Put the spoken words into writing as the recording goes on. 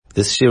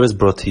This year is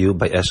brought to you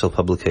by Eshel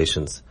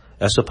Publications.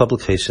 Eshel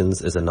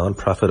Publications is a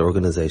non-profit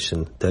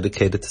organization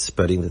dedicated to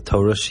spreading the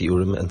Torah,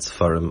 Shiurim, and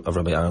Sefarim of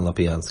Rabbi Aaron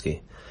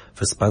Lopiansky.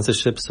 For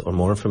sponsorships or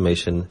more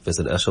information,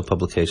 visit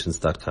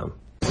eshelpublications.com.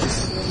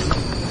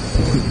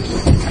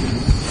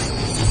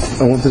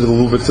 I wanted a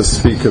little bit to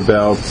speak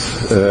about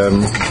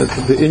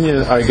the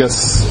Inyan. I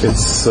guess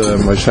it's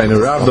my Shiner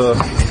Rabbah,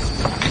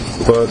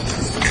 but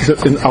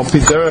in Al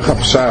Piderech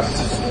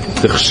Apshat,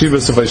 the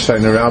chshivas of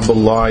Shiner Rabbah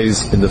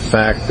lies in the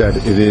fact that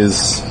it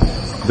is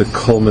the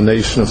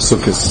culmination of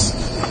Succos.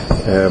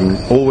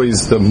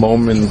 Always the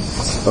moment,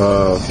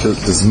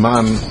 the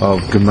Zman of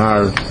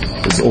Gemar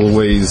is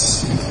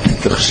always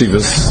the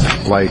chshivas,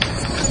 like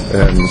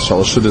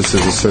Shalosh Shudas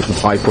is a certain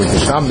high point of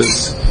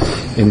Shabbos.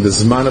 In the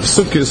Zman of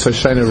Succos,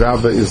 Shiner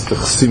Rabbah is the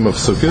chsim of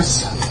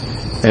Succos.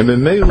 And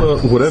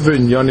Memela, whatever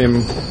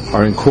inyanim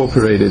are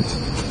incorporated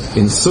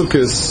in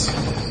Succos,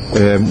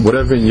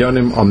 whatever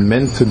inyanim are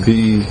meant to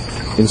be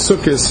in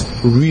Succos,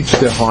 reach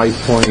their high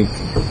point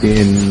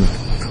in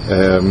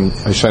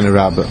Shiner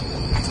Rabbah.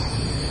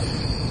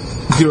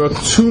 There are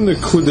two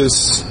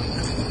nekudas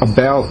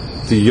about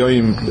the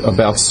Yom,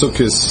 about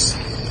Succos,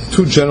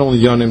 two general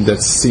yanim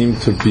that seem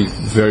to be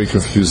very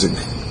confusing.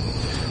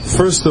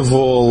 First of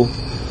all,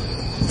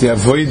 the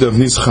avodah of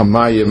Nis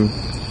Chamayim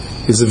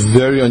is a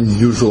very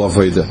unusual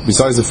avodah,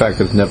 besides the fact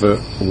that it never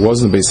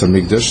was in the Beis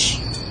HaMikdash,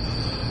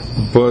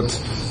 but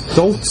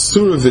the whole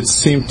surah of it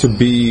seemed to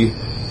be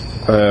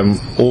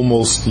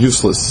almost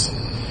useless.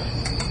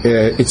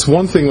 It's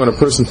one thing when a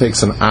person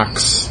takes an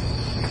axe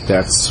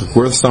that's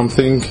worth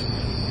something,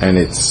 and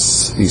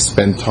he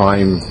spent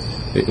time,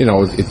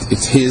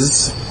 it's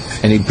his,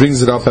 and he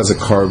brings it up as a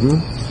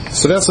carbon.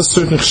 So that's a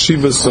certain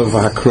chshivas of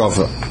a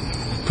hakrava.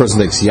 The person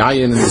takes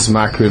yayin in his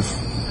makriv.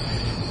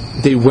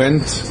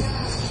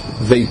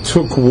 They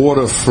took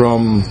water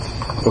from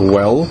a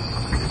well,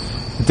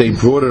 they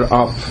brought it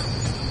up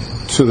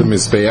to the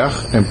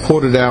Mizbeach and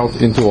poured it out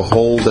into a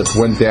hole that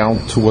went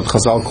down to what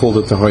Chazal called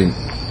a Tehoim.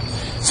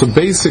 So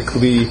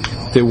basically,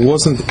 there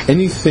wasn't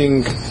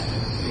anything,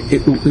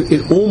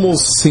 it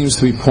almost seems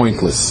to be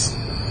pointless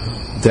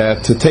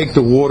that to take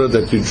the water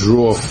that you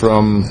draw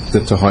from the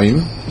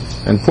Tehoim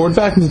and pour it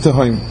back into the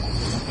Tehoim.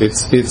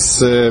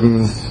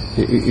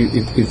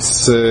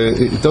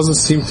 It doesn't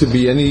seem to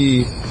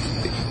be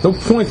no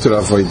point to the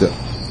Avodah.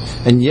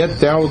 And yet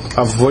that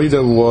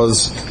Avodah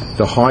was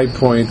the high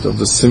point of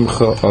the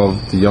Simcha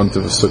of the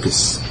Yontiv of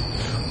Sukkos.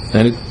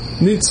 And it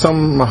needs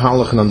some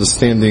mahalach and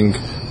understanding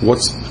what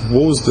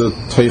was the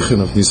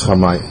Teichen of Nis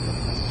Chamayim.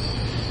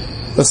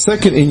 The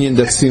second inyan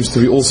that seems to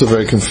be also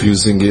very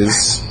confusing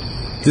is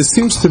there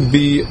seems to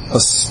be a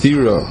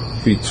stira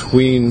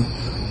between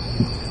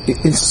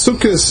in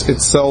Sukkos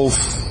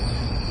itself,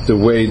 the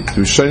way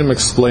the Rishonim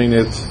explain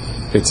it,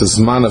 it's a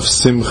Zman of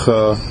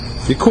Simcha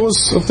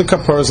because of the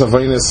Kaparas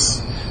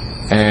Avainis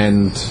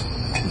and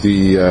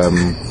the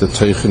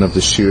Teichen of the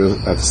Shir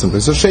at the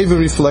Simcha. So Sheva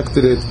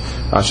reflected it.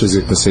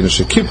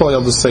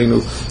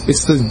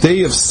 It's the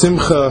day of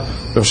Simcha.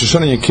 Rosh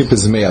Hashanah and Kippur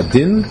is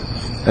Me'adin,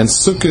 and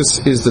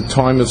Sukkos is the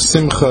time of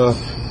Simcha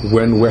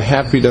when we're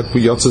happy that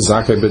we Yotze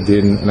Zakai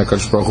Bedin and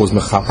HaKadosh Baruch Hu is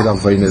Mechaped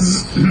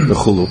Avainis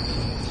B'chulu.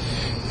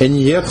 And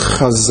yet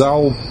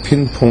Chazal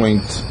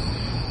pinpoint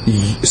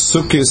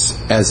Sukkos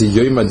as a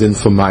Yom Adin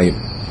for Mayim.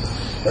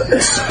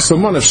 So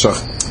Manavshach,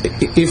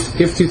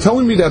 if you're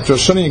telling me that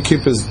Rosh Hashanah and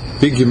Kippur is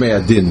big Yemei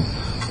Adin,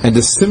 and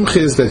the Simcha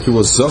is that you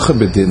were Zocha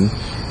Bedin,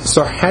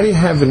 so how do you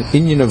have an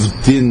inyan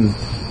of Din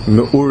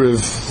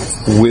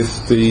Me'uriv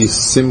with the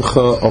Simcha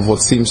of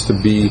what seems to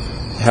be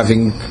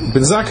having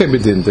been Zakai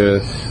Bedin?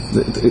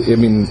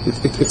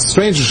 It's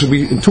strange. It should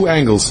be in two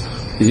angles.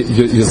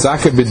 You're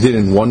Zakai Bedin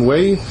in one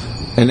way,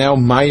 and now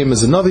Mayim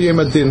is another Yom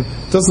Adin.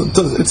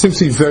 It seems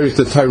to be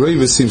the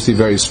Tairevis seems to be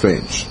very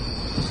strange.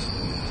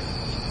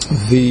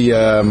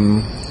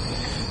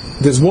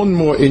 There's one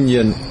more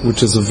inyan,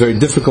 which is a very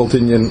difficult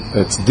inyan.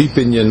 It's a deep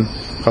inyan.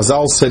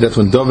 Chazal said that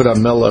when David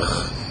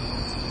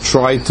HaMelech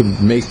tried to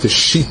make the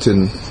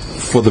shitin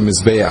for the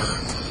Mizbeach,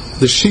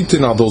 the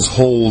shitin are those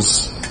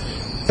holes,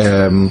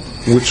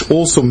 which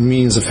also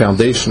means a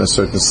foundation in a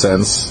certain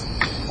sense.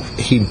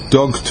 He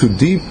dug too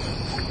deep,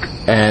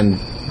 and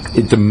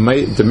the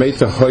Mei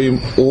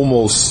Tehoim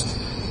almost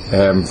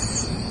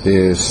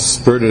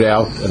spurted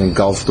out and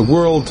engulfed the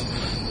world,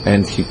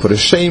 and he put a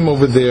shame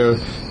over there.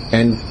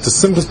 And the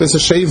Simchas Beis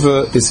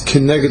HaSheva is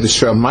keneged the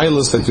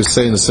Shiramilas that you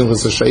say in the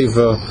Simchas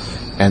HaSheva,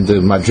 and the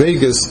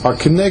Madregas are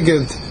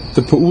keneged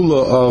the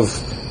Pa'ula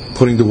of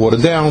putting the water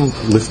down,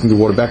 lifting the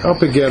water back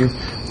up again.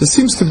 There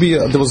seems to be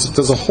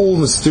there's a whole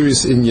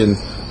mysterious inyan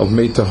of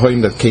Mei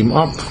Tehoim that came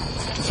up,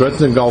 threatened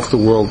to engulf the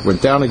world,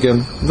 went down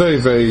again. Very,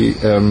 very,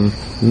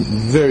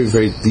 very,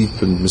 very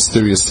deep and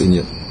mysterious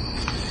inyan.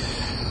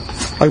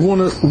 I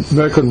want to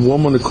make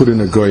one more nekud in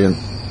a Goyen.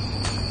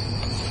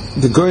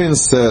 The Goyen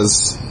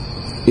says,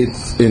 it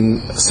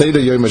in Seder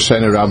Yom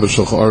HaShana Rabbah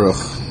Shulchan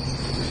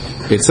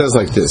Aruch, it says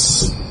like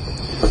this.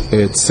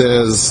 It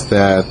says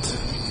that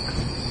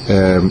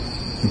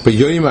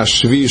B'Yom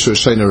HaShvi Shel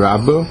HaShana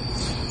Rabbah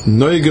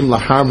Noigim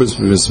Laharbes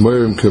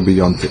B'Mizmorim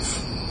K'B'Yontiv.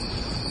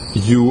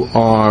 you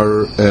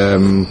are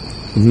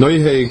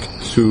noiheg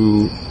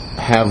to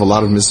have a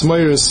lot of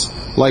mismayers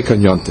like on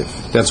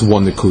Yontif. That's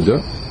one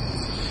nekuda.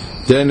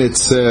 Then it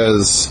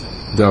says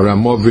the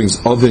Ramah brings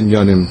other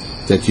Yonim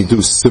that you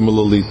do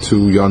similarly to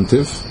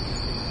Yontif.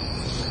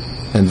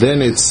 And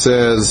then it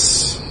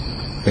says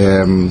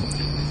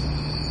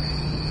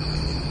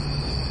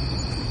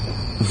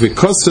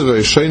V'kosev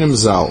Rishonim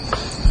Zal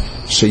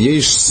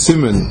sheyesh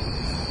simen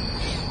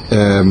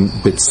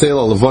b'tzeil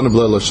alavon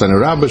b'leil Shana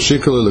Rabba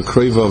shikol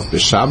lekreivav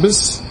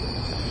b'Shabbos.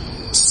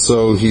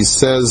 So he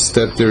says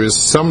that there is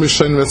some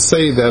Rishonim that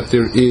say that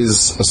there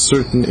is a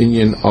certain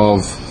inyan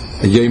of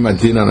a Yom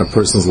Adin on a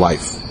person's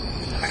life.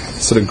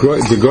 So the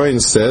Goyen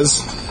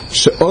says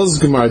she'oz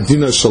gemar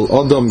dina shel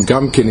Adam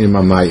gamken im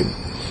hamayim.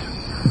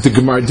 The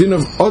gemar din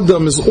of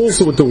Adam is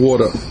also with the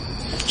water.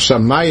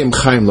 Shamayim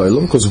chaim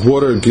lo'olam, because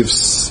water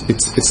gives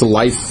it's a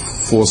life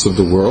force of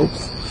the world.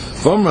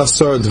 V'amar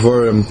asar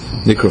dvarim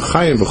nikru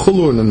chayim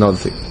v'chulu, and another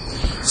thing.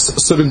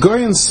 So the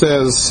Goyen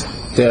says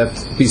that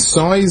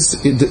besides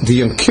the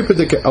Yom Kippur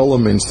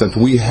elements that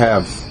we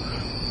have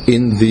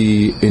in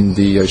the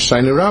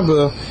Shana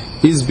Rabbah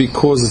is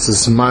because it's a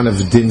Zman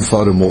of Din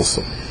for them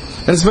also.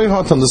 And it's very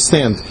hard to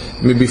understand.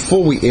 I mean,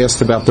 before we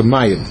asked about the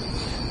Mayim,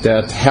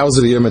 that how's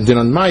it a Yom Din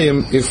on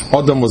Mayim if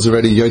Adam was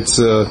already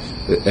Yotze,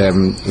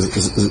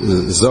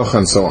 Zoch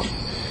and so on.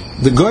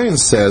 The Goyen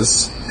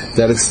says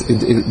that it's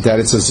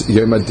a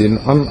Yom Din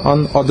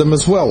on Adam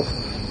as well,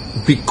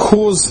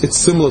 because it's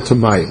similar to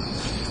Mayim.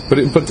 But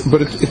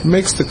it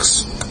makes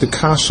the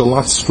kash a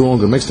lot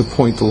stronger, makes the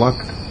point a lot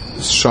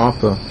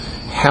sharper.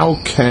 How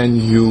can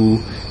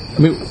you? I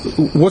mean,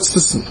 what's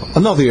this?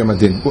 Another Yom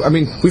Adin. I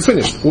mean, we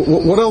finished.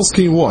 What else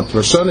can you want?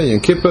 Rosh Hashanah,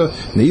 Yom Kippur,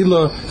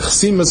 Neila,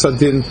 Chasimas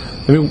Adin.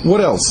 I mean, what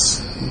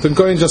else? The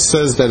Goyen just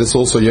says that it's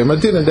also Yom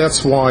Adin, and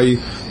that's why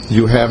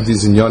you have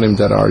these inyanim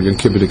that are Yom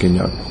Kippurik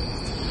inyanim.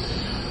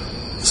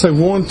 So I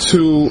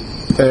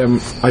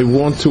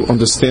want to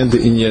understand the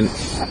inyan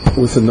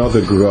with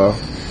another gra.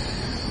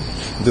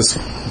 This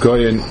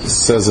Goyen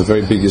says a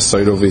very big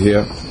aside over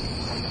here,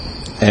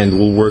 and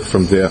we'll work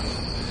from there.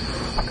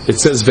 It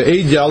says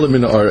Ve'ed Yalim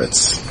in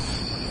Aretz.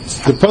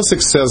 The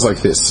pasuk says like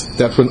this: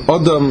 that when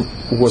Adam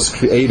was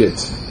created,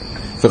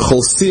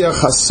 V'chol Siach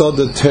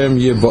Hasada Term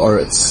Yeh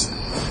Ba'aretz,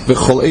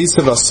 V'chol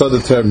Esav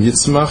Hasada Term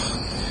Yitzmach,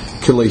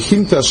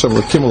 Kilohimta Hashem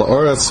L'kim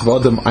L'Aretz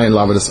V'Adam Ayin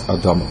Lavedes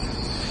Adama.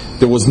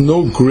 There was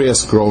no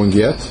grass growing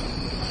yet,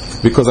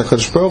 because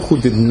HaKadosh Baruch Hu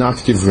did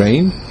not give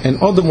rain, and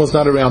Adam was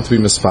not around to be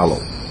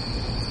misfollow.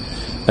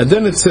 And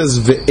then it says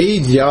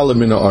Ve'ed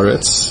Yalim in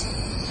Aretz.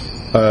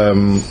 A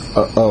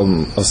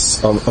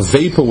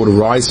vapor would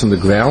rise from the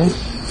ground.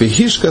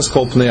 V'hishkas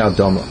kol pnei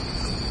adama.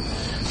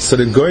 So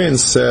the Goyen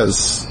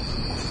says,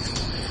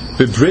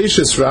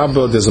 B'breishis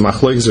Rabbah, there's a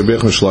machlokes Rabbi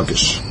Yochanan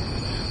Shlokish.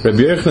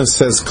 Rabbi Yochanan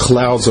says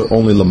clouds are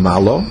only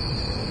lamalo,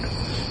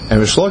 and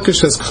Rabbi Shlokish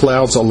says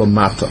clouds are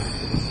lamata.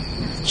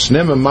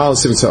 Shneim amal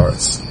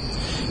simtzaretz.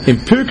 In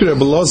Pirkei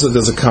Rabbi Elazar,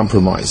 there's a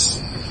compromise.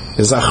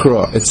 There's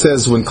achra. It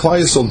says when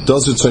Klal Yisrael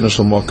does Ritzono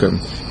Shel Mokem,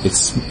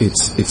 it's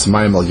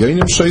mayim al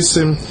yonim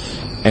shoisim,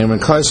 and when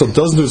Klal Yisrael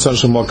doesn't do Ritzono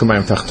Shel Mokem,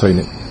 mayim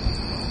tachtoinim.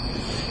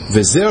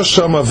 V'zer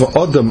shama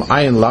v'odam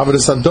ayin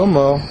lavedes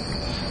adoma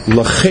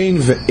lachein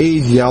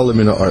ve'ed yalim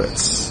min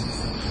haaretz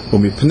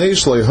u'mipnei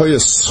shlo yehoya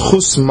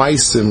schus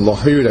maisim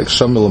lahirek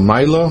shamil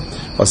mayla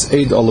as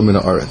eid olam min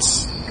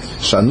haaretz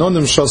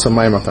shanonim shos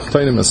hamayim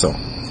tachtoinim and so on.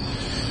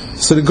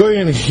 So the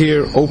Goyen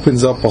here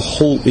opens up a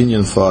whole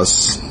inyan for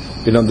us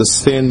in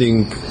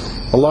understanding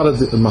a lot of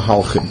the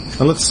Mahalchim.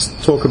 And let's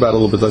talk about it a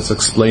little bit, let's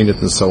explain it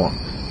and so on.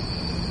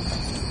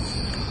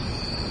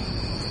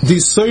 The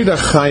Yesod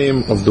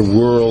HaChaim of the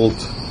world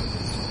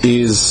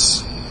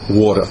is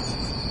water.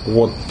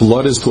 What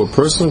blood is to a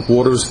person,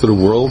 water is to the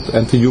world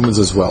and to humans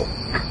as well.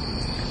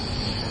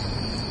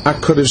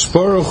 HaKadosh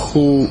Baruch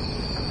Hu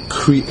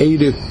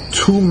created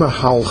two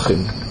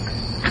Mahalchim.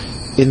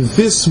 In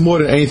this more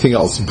than anything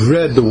else,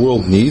 bread the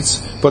world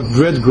needs, but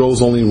bread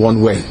grows only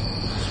one way.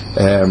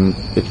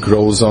 It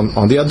grows on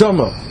the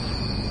Adama.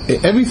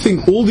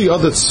 Everything, all the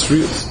other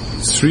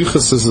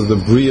tzrichas of the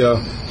Bria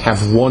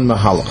have one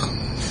mahalach.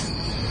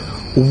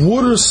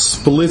 Water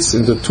splits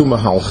into two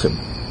mahalchim.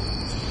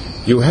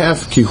 You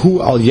have Kihu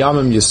al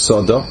Yamim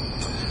Yesoda.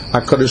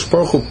 HaKadosh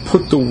Baruch Hu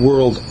put the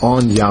world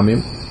on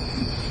Yamim.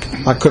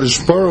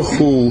 HaKadosh Baruch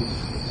Hu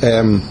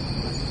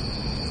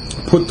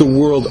put the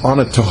world on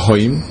a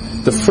Tahoim.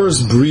 The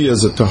first Bria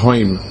is a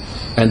Tahoim,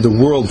 and the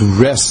world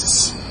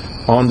rests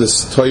on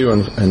this Toyu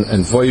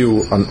and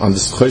Vayu, on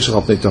this Choshech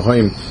al Pnei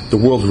Tahoim. The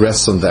world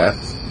rests on that.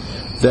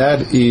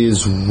 That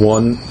is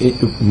one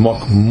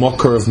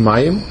mocker of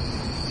Mayim.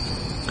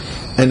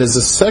 And there's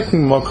a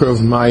second mocker of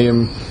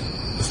Mayim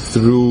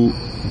through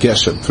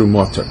Geshem, through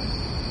Motor.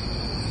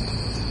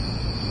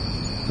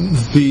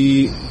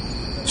 The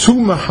two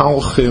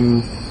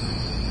Mahalchim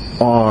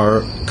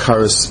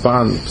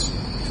correspond.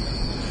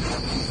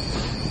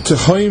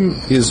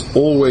 Tahoim is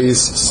always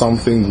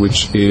something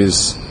which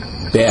is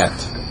bad.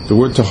 The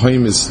word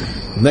Tahoim is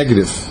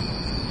negative.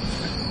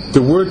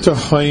 The word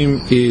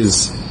Tahoim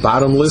is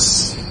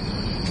bottomless.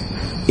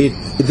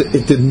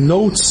 it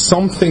denotes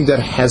something that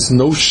has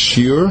no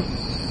shear,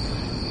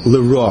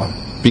 l'ra,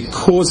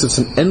 because it's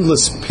an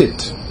endless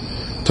pit.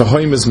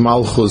 Tahoim is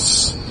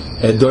malchus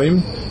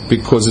edoim,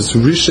 because it's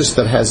rishis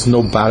that has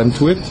no bottom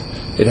to it.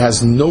 It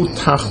has no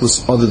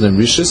tachlis other than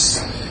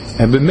rishis,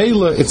 and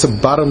b'meila it's a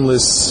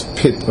bottomless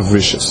pit of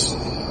rishis.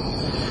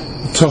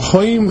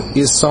 Tahoim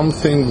is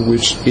something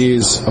which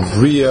is a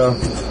bria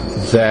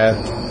that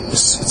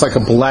it's like a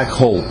black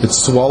hole. It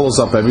swallows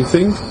up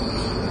everything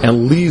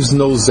and leaves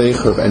no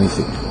zeicher of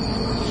anything.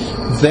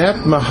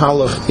 That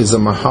mahalach is a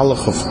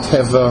mahalach of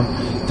teva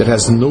that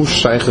has no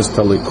shayches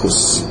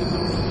talikus.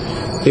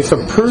 If a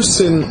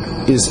person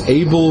is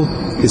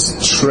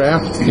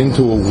trapped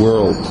into a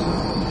world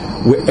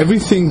where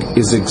everything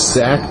is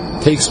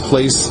exact, takes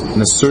place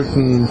in a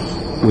certain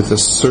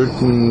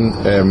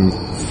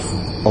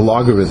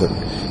logarithm,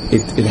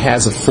 it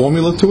has a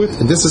formula to it,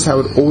 and this is how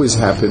it always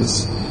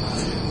happens.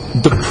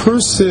 The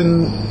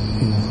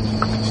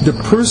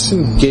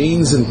person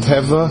gains in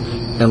teva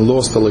and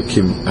lost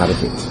alakim out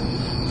of it,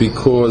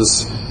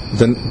 because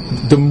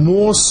the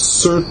more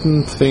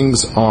certain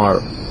things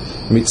are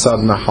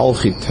mitzad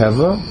mahalchi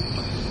teva,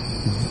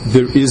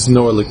 there is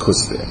no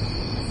alikus there.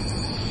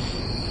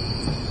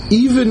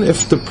 Even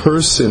if the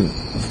person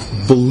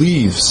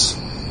believes,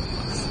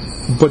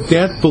 but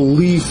that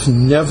belief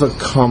never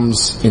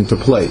comes into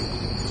play.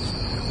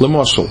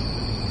 L'mashal,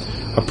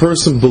 a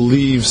person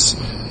believes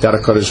that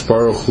HaKadosh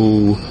Baruch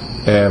Hu,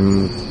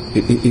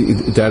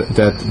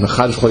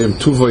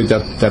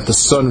 that the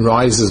sun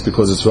rises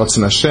because it's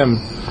Ratzon Hashem,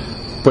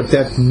 but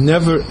that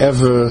never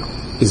ever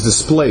is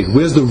displayed.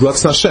 Where's the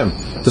Ratzon Hashem?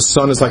 The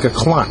sun is like a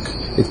clock.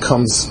 It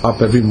comes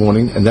up every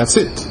morning and that's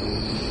it.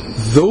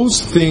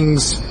 Those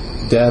things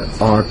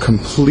that are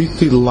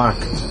completely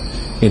locked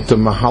into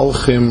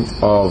Mahalchim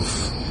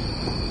of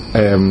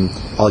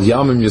Al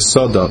Yamim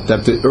Yesoda,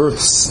 that the earth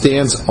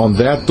stands on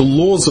that, the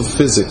laws of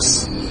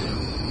physics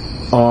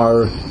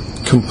are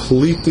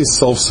completely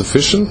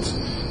self-sufficient,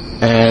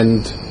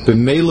 and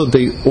b'meila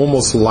they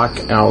almost lock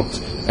out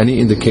any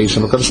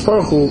indication of HaKadosh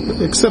Baruch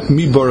Hu, except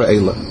Mi Bara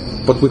Eila.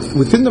 But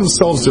within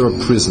themselves they're a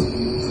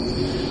prison.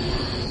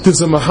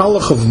 There's a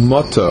mahalach of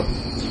Mata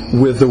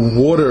where the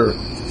water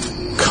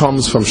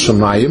comes from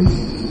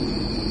Shemayim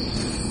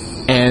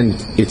and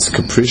it's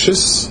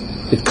capricious.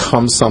 It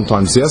comes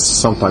sometimes yes,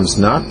 sometimes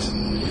not,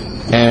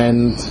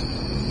 and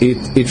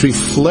it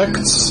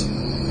reflects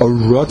a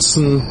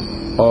rotzen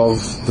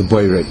of the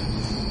Boirei.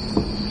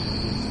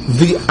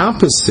 The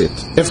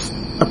opposite, if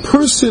a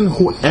person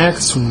who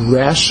acts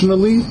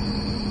rationally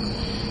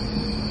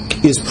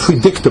is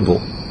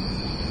predictable,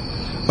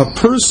 a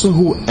person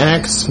who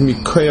acts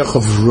mikoyach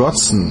of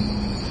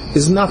rotzen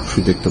is not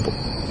predictable.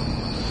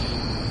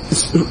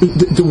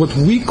 What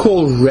we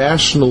call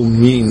rational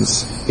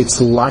means it's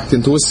locked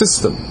into a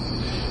system.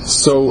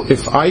 So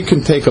if I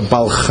can take a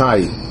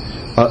balchai,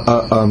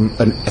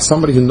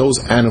 somebody who knows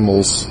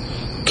animals,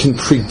 can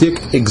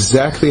predict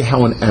exactly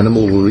how an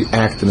animal will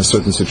react in a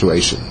certain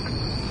situation,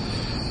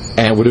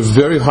 and with a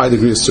very high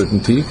degree of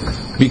certainty,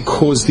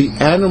 because the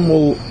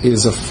animal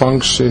is a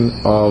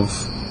function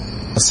of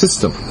a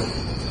system,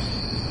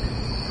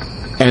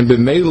 and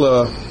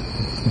b'meila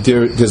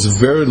there's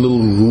very little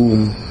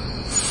room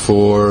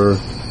for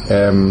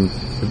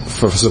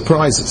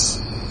surprises.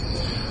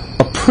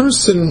 A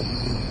person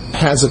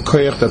has a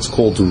koyach that's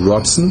called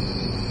rotzen,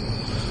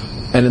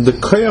 and in the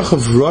koyach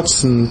of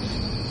rotzen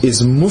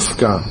is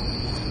mufka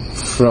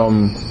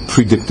from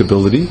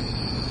predictability.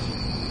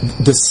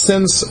 The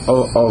sense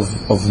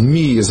of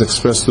me is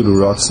expressed through the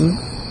rotzen,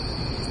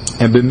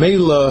 and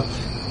b'meila,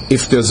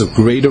 if there's a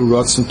greater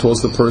rotzen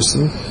towards the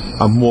person,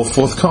 I'm more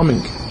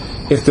forthcoming.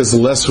 If there's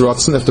less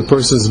rotzen, if the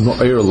person is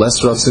more or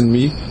less rotzen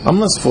me, I'm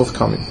less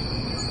forthcoming.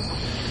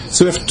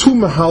 So we have two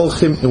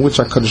mahalchim in which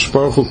HaKadosh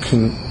Baruch Hu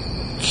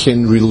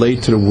can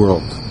relate to the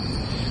world.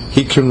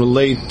 He can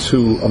relate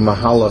to a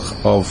mahalach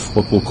of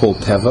what we'll call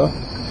teva.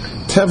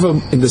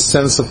 Teva in the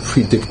sense of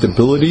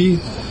predictability.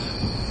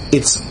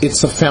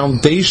 It's a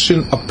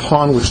foundation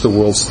upon which the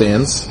world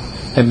stands,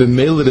 and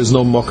b'meila there's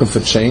no mokum for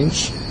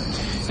change.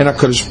 And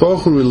HaKadosh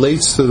Baruch Hu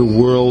relates to the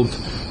world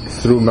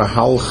through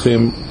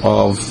mahalchim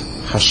of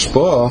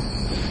hashpah,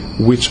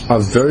 which are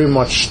very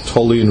much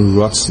totally in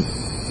rotzen,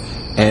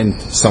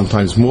 and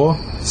sometimes more,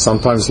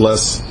 sometimes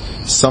less.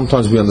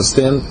 Sometimes we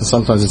understand, and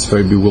sometimes it's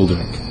very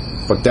bewildering.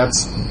 But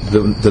that's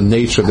the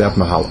nature of that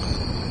mahalach.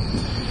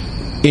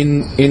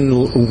 In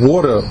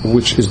water,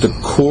 which is the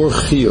core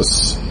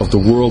chiyus of the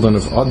world and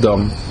of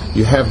Adam,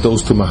 you have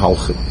those two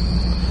mahalchim.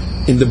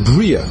 In the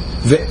bria,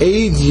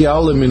 ve'ed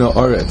yalim min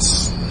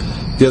ha'aretz,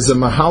 there's a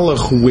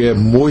mahalach where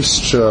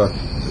moisture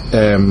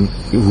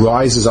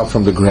rises up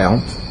from the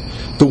ground.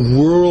 The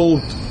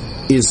world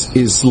lives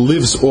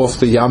off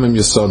the Yamim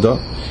Yesoda.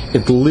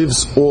 It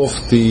lives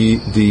off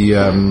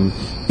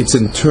its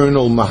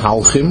internal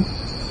mahalchim,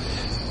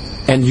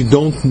 and you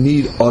don't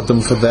need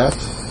Adam for that.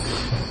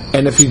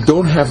 And if you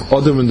don't have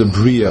Adam in the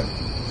Bria,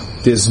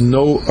 there's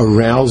no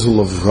arousal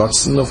of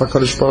Ratzon of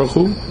HaKadosh Baruch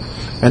Hu,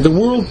 and the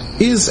world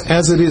is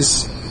as it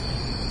is.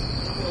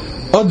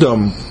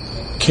 Adam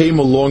came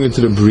along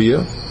into the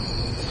Bria,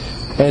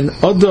 and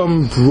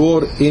Adam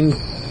brought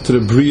into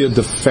the Bria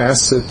the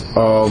facet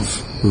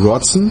of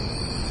Ratzon,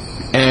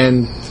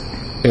 and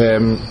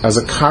as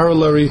a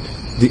corollary,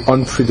 the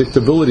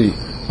unpredictability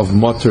of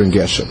Matar and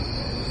Geshem.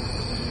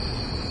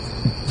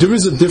 There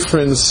is a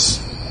difference,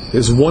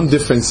 there's one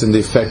difference in the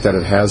effect that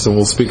it has, and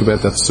we'll speak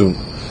about that soon.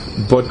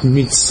 But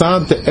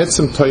mitzad the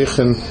etzem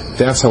teichen,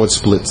 that's how it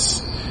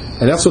splits.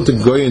 And that's what the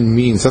Goyen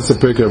means, that's the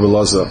Pirkei Rebbe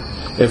Elazar.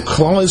 If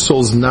Klal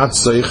Yisrael is not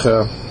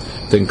Zeicha,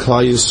 then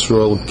Klal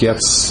Yisrael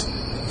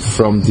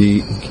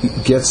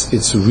gets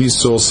its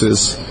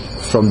resources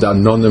from the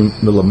Anonim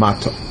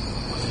Milamata.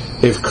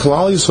 If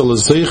Klal Yisrael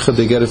is Zeicha,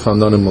 they get it from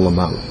Anonim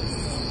Milamala.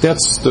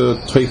 That's the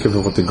take of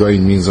what the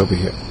Goyen means over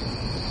here.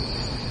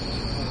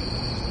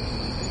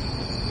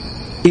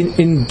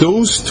 In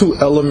those two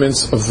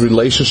elements of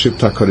relationship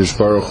to HaKadosh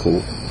Baruch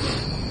Hu,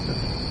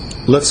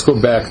 let's go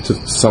back to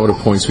some of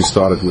the points we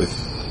started with.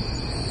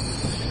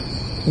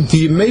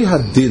 The Yemei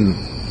Hadin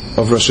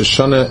of Rosh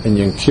Hashanah and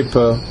Yom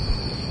Kippur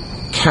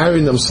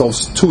carry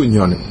themselves two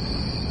inyanim.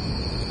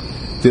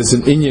 There's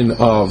an inyan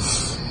of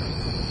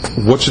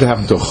what should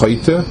happen to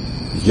Chayte,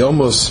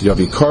 Yomos,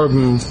 Yavi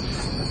Karban.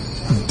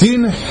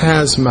 Din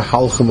has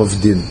Mahalchim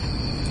of Din.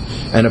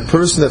 And a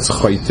person that's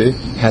Chayte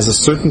has a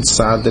certain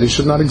tzad that he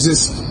should not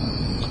exist.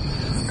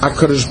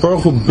 HaKadosh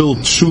Baruch Hu built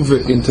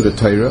tshuva into the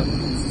Torah,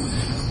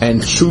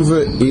 and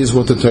tshuva is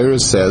what the Torah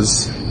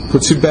says,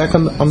 puts you back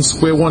on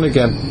square one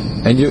again,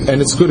 and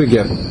it's good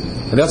again.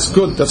 And that's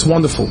good, that's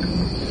wonderful.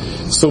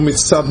 So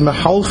mitzad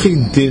Mahalchi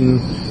Din,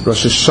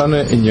 Rosh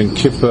Hashanah and Yom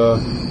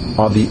Kippur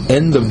are the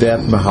end of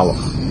that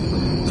Mahalach.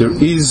 There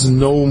is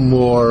no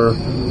more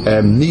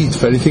need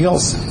for anything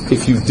else.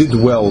 If you did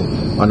well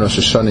on Rosh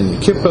Hashanah and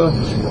Yom Kippur,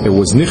 it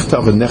was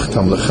nichtav and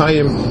nechtam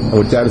l'chaim, and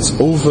with that it's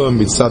over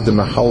mitzad the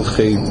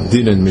mahalchei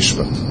din and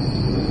mishpat.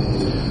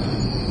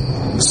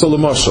 So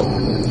l'mashal,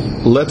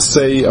 let's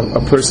say a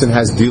person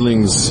has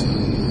dealings,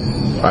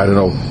 I don't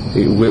know,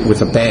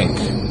 with a bank,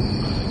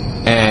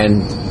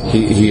 and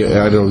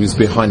he's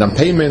behind on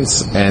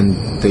payments, and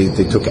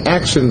they took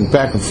action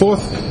back and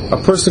forth. A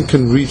person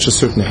can reach a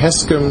certain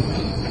heskem,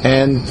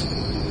 and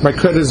my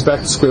credit is back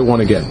to square one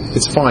again.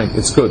 It's fine,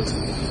 it's good.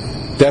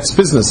 That's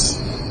business.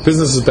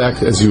 Business is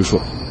back as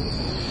usual.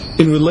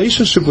 In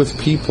relationship with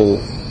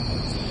people,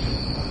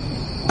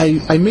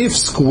 I may have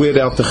squared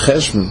out the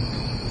cheshbon,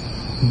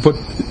 but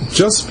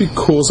just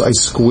because I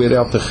squared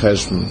out the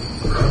cheshbon,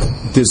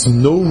 there's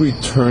no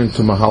return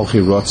to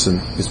Mahalchi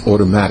Ratzon. It's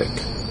automatic.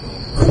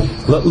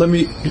 Let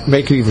me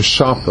make it even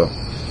sharper.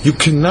 You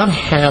cannot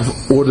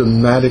have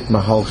automatic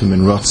Mahalchim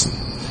in Ratzon.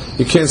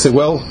 You can't say,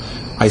 well,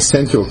 I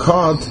sent you a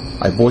card,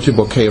 I bought you a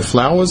bouquet of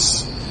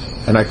flowers,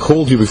 and I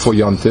called you before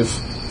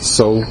Yontif,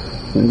 so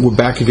we're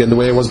back again the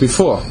way I was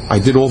before. I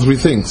did all three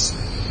things.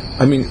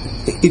 I mean,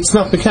 it's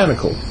not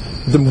mechanical.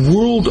 The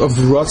world of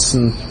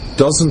Ratzon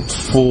doesn't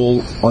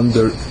fall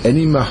under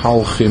any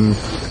mahalchim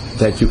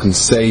that you can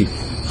say,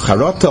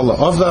 Charata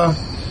la'ava,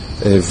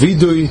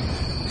 vidui,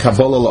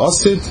 kabbalah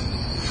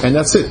la'asid, and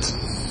that's it.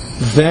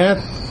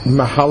 That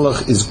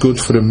mahalach is good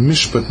for the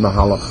mishpat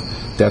mahalach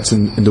that's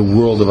in the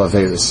world of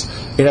Averis.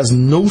 It has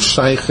no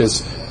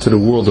shayches to the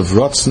world of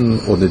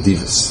Ratzon or the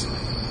Divas.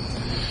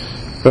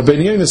 Rabbi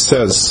Yehuda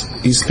says,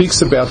 he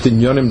speaks about the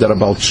nyonim that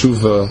about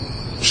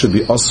tshuva should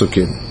be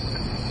asukin.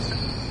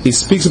 He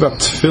speaks about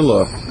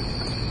Tefillah,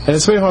 and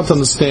it's very hard to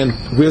understand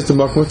where's the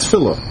mark of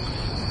Tefillah.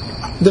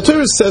 The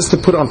Torah says to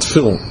put on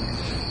Tefillah.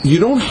 You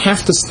don't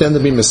have to stand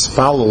and be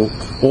mispalel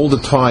all the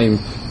time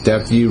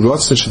that the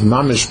Ratzon should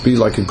mamish be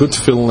like a good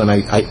tefillin, and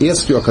I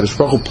ask you, HaKadosh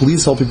Baruch Hu,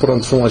 please help me put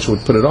on tefillin, I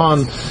should put it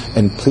on,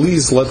 and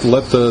please let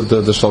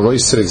the Shalroi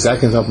sit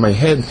exactly on top of my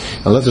head,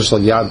 and let the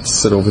Shalyad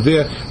sit over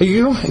there.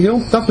 You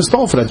don't not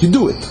mispalel for that, you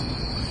do it.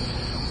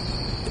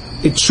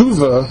 In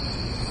tshuva,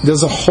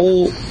 there's a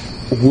whole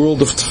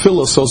world of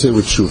tefillah associated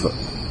with tshuva.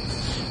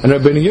 And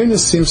Rabbi Yehuda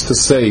seems to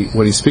say,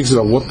 when he speaks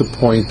about what the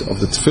point of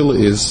the tefillah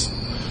is,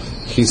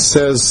 he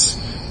says,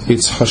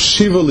 it's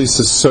hashiva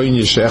l'sesoin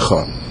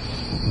yeshecha,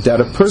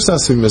 that a person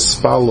has to be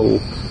mispalel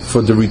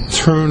for the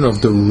return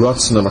of the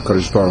Ratzon of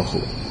HaKadosh Baruch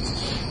Hu.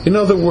 In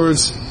other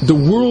words, the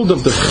world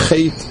of the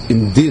Chet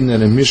in Din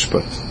and in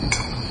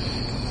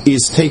Mishpat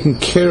is taken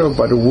care of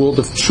by the world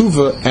of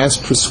Tshuva as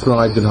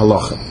prescribed in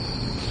Halacha.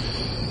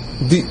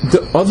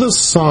 The other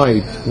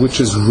side, which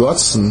is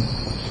Ratzon,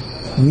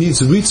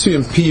 needs Ritzu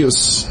and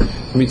Piyus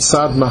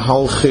Mitzad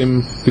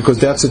Mahalchim, because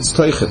that's its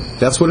Teichen.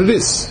 That's what it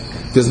is.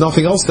 There's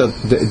nothing else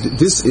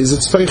this is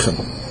its Teichen.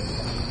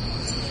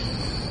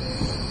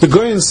 The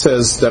Goyen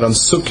says that on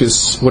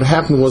Succos, what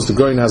happened was the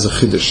Goyen has a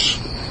chiddush.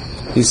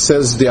 He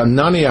says the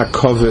Anani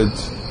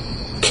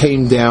HaKoved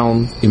came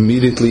down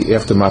immediately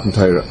after Matan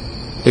Torah.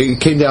 It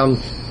came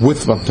down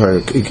with Matan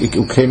Torah.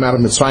 It came out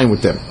of Mitzrayim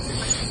with them.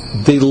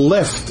 They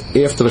left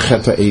after the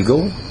Chet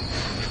HaEgel,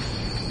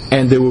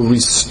 and they were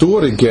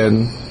restored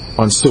again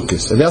on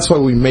Succos. And that's why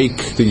we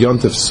make the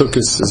Yontif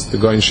Succos as the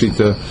Goyen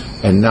Shita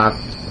and not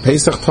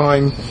Pesach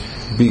time,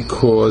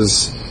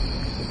 because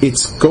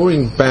it's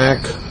going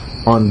back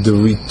on the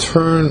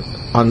return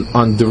on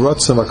the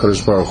Ratzon of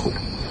HaKadosh Baruch Hu.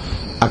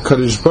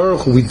 HaKadosh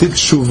Baruch Hu, we did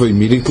tshuva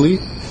immediately,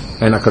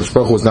 and HaKadosh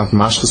Baruch Hu was not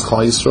mashkas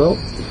Klal Yisrael,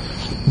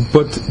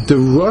 but the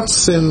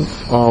Ratzin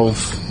of,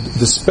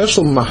 the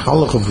special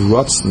mahalach of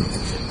Ratzin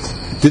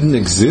didn't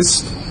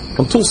exist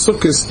until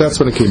Sukkos. That's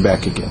when it came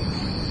back again.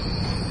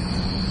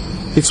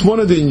 It's one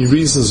of the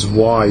reasons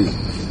why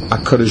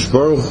HaKadosh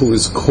Baruch Hu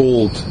is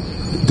called,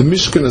 the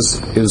Mishkan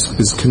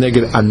is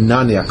connected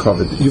Anani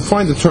HaKavod. You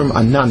find the term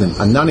Ananim,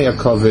 Anani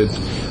HaKavod.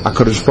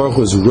 HaKadosh Baruch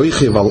Hu is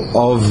Roichev al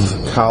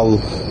Av Kal.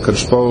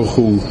 HaKadosh Baruch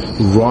Hu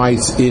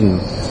rides in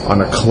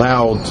on a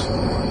cloud.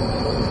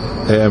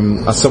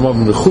 Some of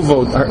them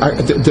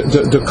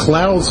the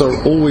clouds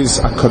are always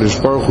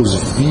HaKadosh Baruch Hu's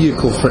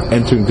vehicle for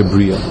entering the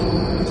Bria.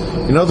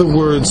 In other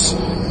words,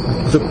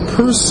 the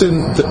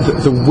person,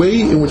 the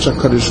way in which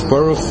HaKadosh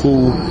Baruch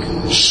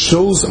Hu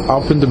shows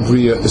up in the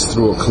Bria is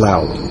through a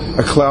cloud.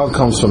 A cloud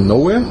comes from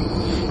nowhere.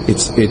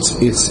 It's the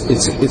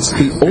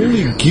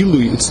only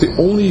gilui, it's the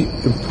only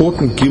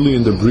important gilui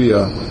in the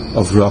Bria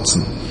of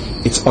Ratzon.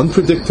 It's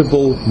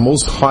unpredictable,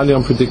 most highly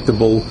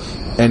unpredictable,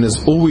 and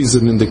is always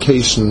an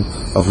indication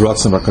of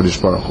Ratzon HaKadosh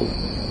Baruch Hu.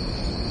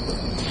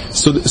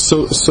 So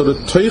the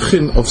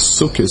Teichen of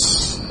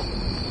Sukkos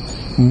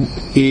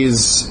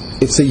is,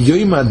 it's a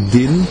Yom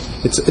Adin.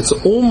 It's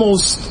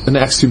almost an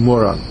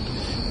oxymoron.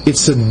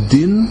 It's a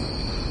din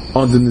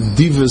on the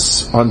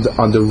Nedivus, on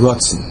the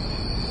Ratzon.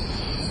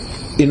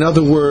 In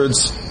other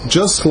words,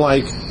 just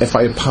like if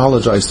I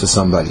apologize to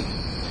somebody,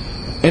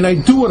 and I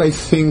do what I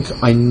think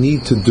I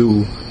need to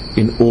do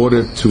in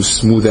order to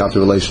smooth out the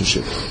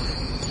relationship.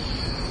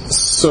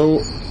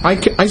 So I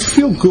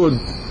feel good.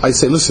 I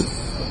say, listen,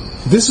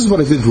 this is what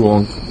I did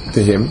wrong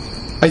to him.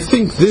 I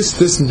think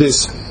this, and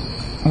this.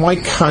 My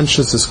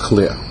conscience is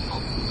clear.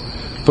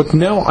 But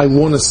now I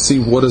want to see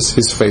what does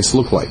his face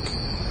look like.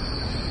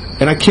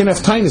 And I can't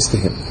have tinus to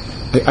him.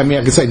 I mean,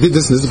 I can say, I did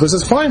this and this. The person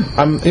says, fine.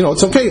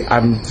 It's okay.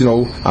 I'm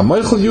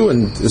meichel you,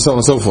 and so on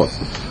and so forth.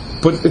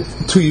 But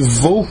to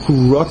evoke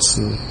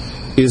Ratzon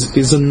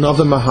is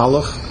another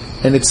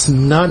mahalach, and it's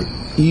not,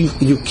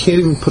 you can't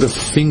even put a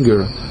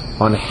finger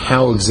on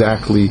how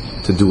exactly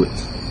to do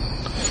it.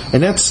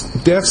 And that's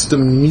the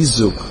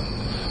mizuk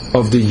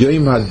of the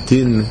Yom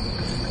Hadin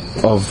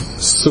of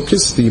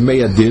Sukkos, the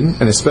Yimei Adin,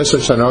 and especially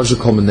Shana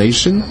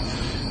culmination,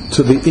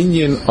 to the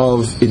inyan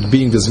of it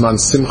being the Zman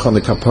Simcha and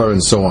the Kapar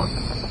and so on.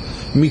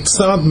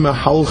 Mitzad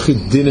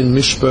Mahalchi Din and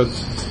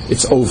Mishpat,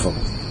 it's over.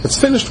 It's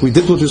finished. We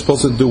did what we were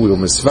supposed to do. We were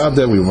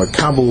Misvada, we were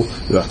Kabul,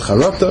 we were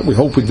Charata. We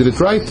hope we did it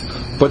right,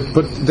 but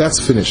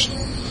that's finished.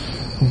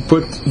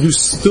 But you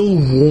still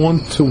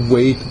want to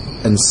wait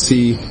and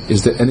see,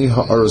 is there any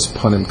Ha'aras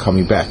Panim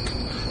coming back?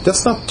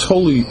 That's not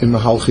totally in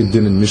Mahalchi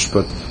Din and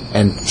Mishpat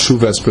and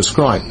Tshuva as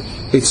prescribed.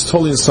 It's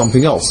totally in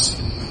something else.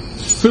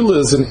 Tefillah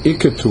is an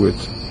ikka to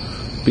it,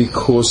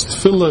 because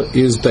Tefillah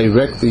is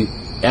directly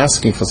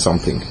asking for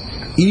something,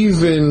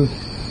 even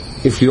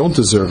if you don't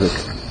deserve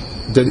it.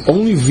 The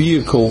only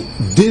vehicle,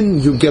 din,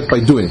 you get by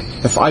doing.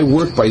 If I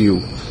work by you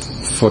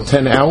for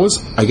 10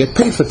 hours, I get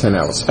paid for 10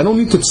 hours. I don't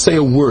need to say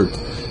a word.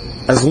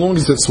 As long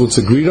as that's what's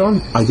agreed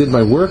on, I did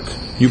my work,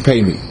 you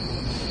pay me.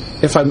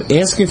 If I'm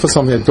asking for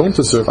something I don't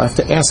deserve, I have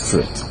to ask for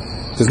it.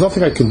 There's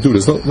nothing I can do.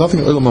 There's nothing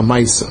Olam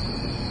HaMaisa.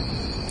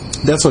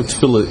 That's why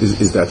Tefillah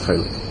is that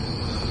chaylik.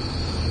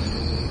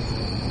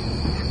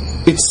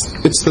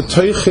 It's the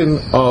Teichen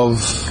of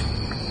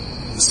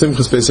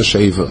Simchas Beis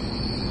HaShe'eva.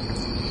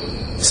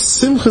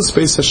 Simchas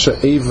Beis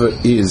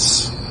HaShe'eva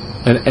is,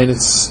 and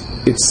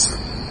it's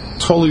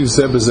totally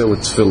zebezeh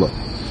with Tefillah.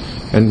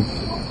 And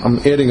I'm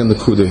adding a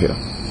nekuda here.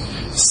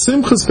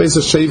 Simchas Beis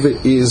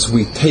HaShe'eva is,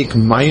 we take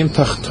Mayim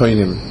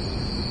Tachtoinim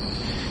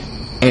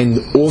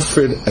and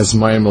offer it as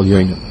Mayim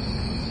Elyonim.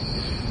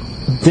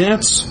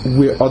 That's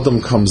where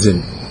Adam comes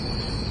in.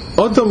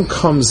 Adam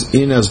comes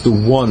in as the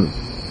one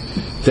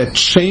that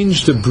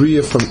changed the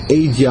Bria from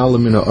Eid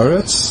Yalam in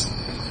Haaretz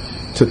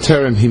to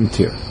Terem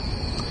Himtir.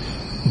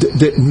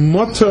 The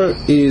mutter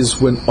is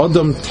when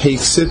Adam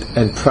takes it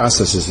and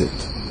processes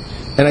it.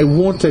 And I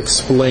want to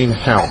explain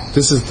how.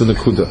 This is the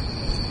nekuda.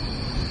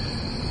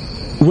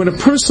 When a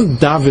person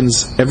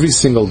davens every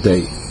single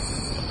day,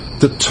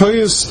 the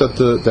toyos that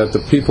the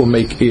people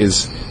make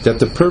is that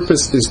the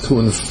purpose is to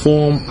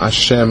inform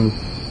Hashem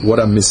what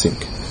I'm missing.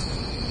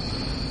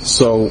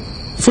 So,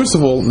 first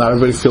of all, not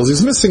everybody feels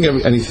he's missing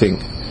anything.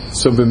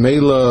 So,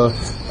 b'meila,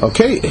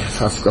 okay,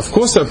 of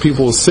course there are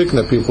people sick,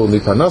 there are people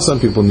need parnasa,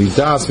 people need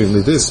das, people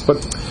need this, but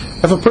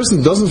if a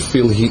person doesn't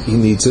feel he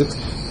needs it,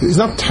 he's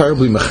not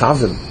terribly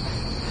mechaven.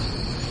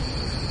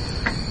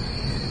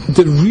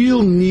 The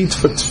real need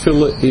for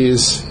tefillah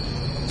is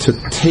to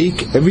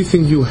take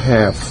everything you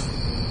have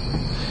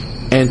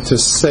and to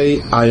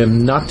say, I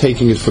am not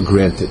taking it for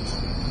granted.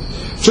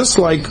 Just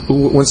like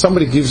when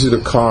somebody gives you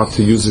the car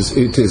to use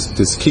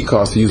this key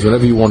car to use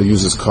whenever you want to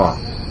use this car.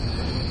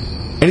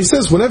 And he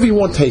says, whenever you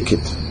want, take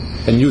it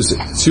and use it.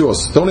 It's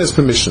yours. Don't ask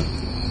permission.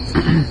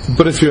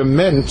 But if you're a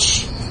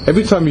mensch,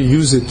 every time you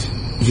use it,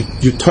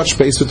 you touch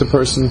base with the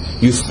person,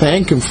 you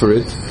thank him for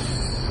it,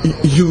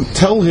 you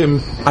tell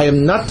him, I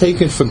am not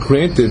taking for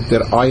granted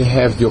that I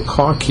have your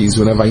car keys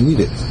whenever I need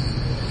it.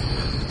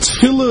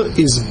 Tefillah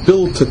is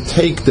built to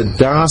take the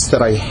das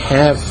that I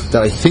have,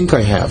 that I think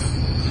I have,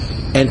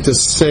 and to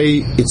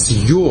say, it's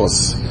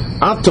yours.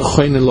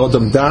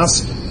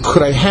 Das,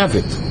 could I have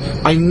it?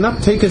 I'm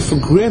not taking it for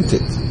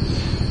granted.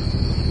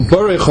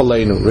 Barech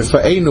Aleinu,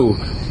 Rifa'enu,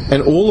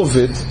 and all of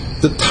it,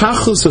 the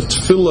tachlis of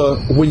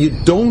tefillah, when you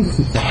don't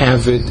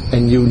have it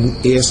and you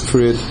ask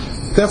for it,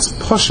 that's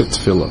pasha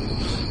tefillah.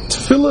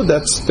 Tefillah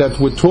that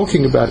we're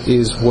talking about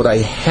is what I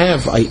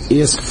have, I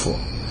ask for.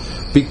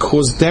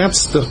 Because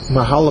that's the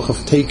mahalach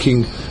of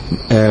taking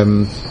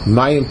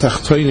mayim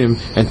tachtoinim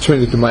and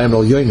turning it to mayim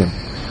elyonim.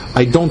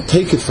 I don't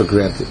take it for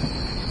granted.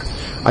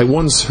 I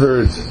once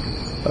heard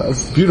a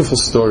beautiful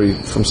story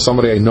from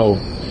somebody I know.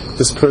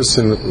 This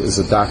person is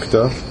a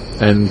doctor,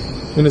 and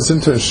in his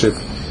internship,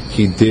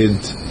 he did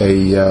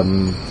he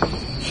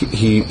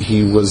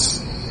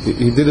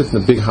did it in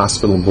a big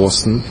hospital in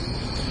Boston.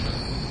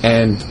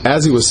 And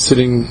as he was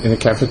sitting in a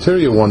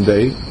cafeteria one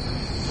day,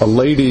 a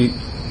lady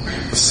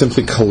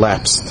simply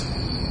collapsed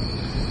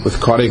with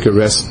cardiac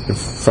arrest in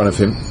front of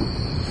him.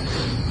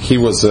 He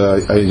was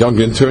a young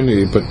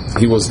intern, but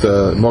he was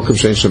the Mokum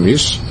Shein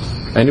Shamish,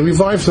 and he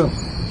revived her.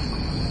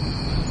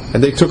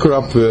 And they took her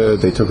up. To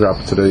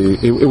the.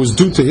 It was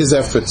due to his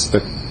efforts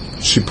that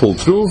she pulled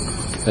through,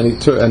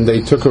 and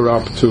they took her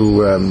up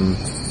to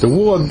the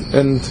ward.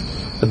 And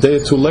a day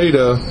or two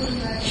later,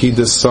 he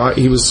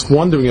was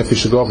wondering if he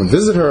should go up and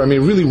visit her. I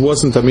mean, it really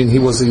wasn't. I mean, he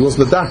wasn't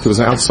the doctor. He was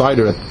an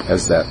outsider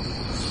as that.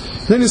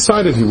 And then he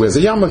decided he wears a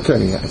yarmulke,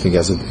 and I think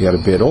he had a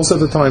beard also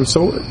at the time.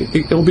 So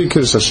it'll be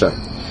Kiddush Hashem.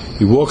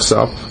 He walks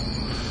up,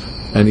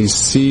 and he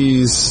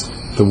sees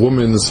the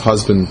woman's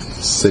husband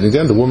sitting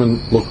there. The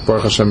woman looked,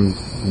 Baruch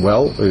Hashem,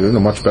 well,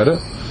 much better.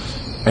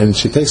 And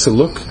she takes a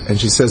look, and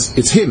she says,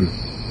 "It's him."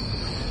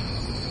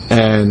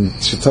 And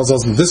she tells her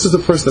husband, "This is the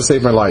person that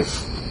saved my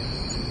life."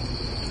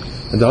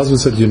 And the husband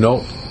said,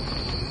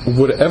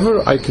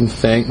 whatever I can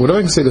say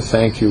to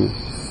thank you,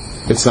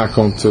 it's not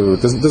going to,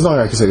 there's nothing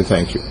I can say to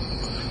thank you.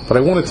 But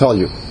I want to tell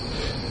you,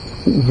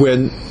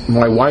 when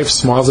my wife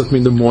smiles at me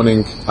in the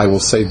morning, I will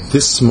say,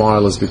 this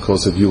smile is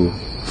because of you.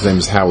 His name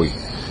is Howie.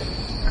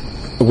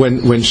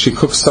 When she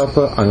cooks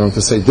supper, I'm going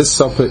to say, this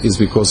supper is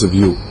because of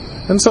you.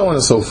 And so on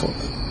and so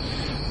forth.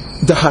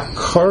 The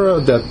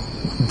hakara that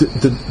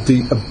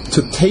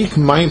to take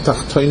mayim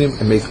tachtoinim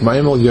and make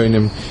mayim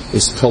elyonim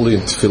is totally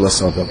in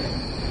tefillas adam.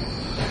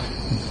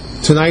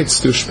 Tonight's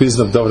the Shpizn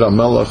of David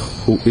HaMelech,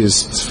 who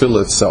is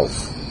tefillah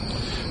itself.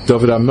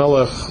 David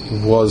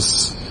HaMelech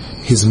was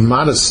his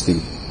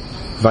modesty.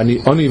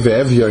 Vani oni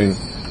ve'evyoin,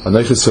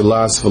 v'neiches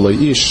elas v'lo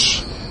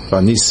ish,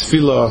 v'ani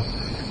sfila.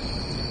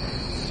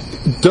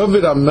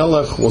 David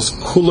HaMelech was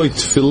kuloi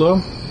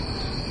tefillah.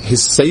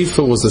 His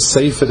sefer was the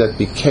sefer that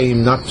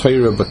became not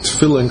Torah but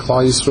tefillah in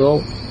Klal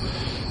Yisrael,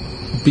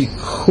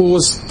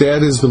 because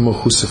that is the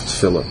mahus of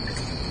tefillah.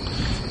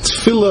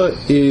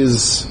 Tefillah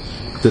is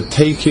the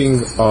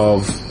taking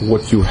of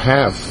what you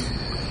have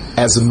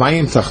as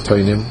mayim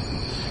tachtoinim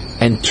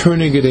and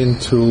turning it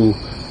into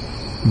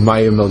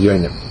mayim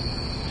elyonim.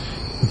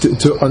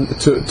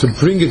 To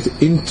bring it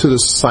into the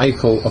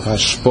cycle of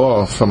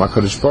hashpah from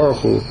HaKadosh Baruch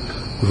Hu,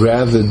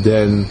 rather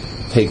than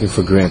taking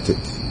for granted.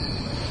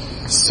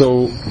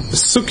 So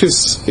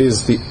Succos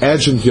is the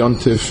adjunct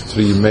yontif to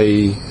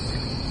Yimei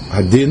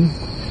Hadin.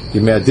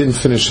 Yimei Hadin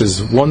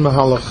finishes one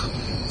mahalach.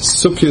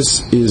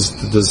 Succos is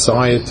the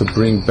desire to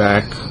bring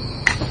back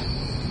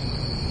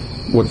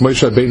what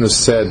Moshe Rabbeinu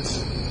said,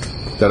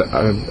 that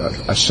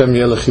Hashem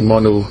Yelech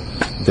Imanu,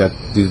 that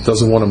he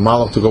doesn't want a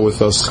malach to go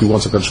with us, he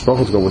wants a Kadosh Baruch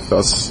Hu to go with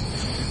us.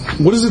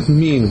 What does it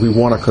mean we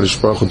want a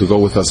Kadosh Baruch Hu to go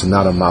with us and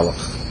not a malach?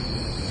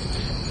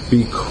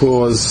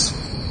 Because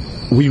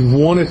we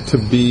want it to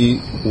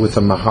be with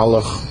a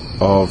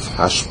mahalach of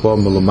hashpah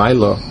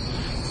milamayla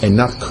and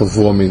not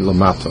kavua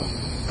milamata.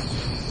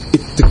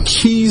 The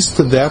keys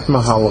to that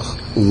mahalach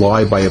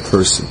lie by a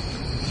person.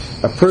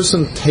 A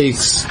person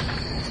takes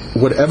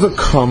whatever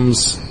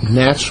comes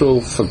natural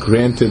for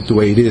granted the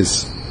way it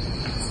is,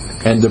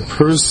 and the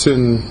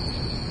person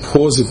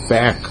pours it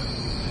back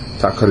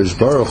to HaKadosh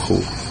Baruch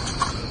Hu,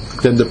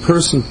 then the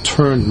person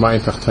turned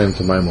mayim tachtoinim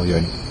to mayim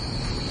elyonim.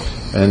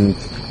 And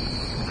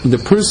the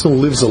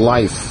person lives a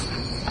life.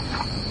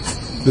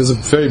 There's a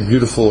very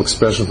beautiful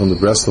expression from the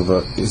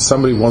Breslova.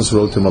 Somebody once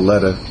wrote him a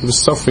letter. He was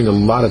suffering a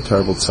lot of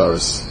terrible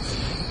tzaras,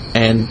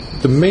 and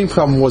the main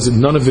problem was that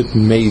none of it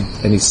made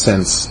any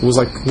sense. It was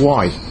like,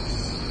 why?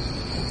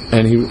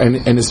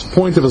 And his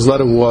point of his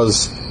letter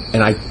was,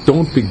 and I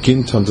don't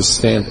begin to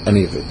understand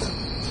any of it.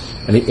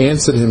 And he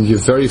answered him, you're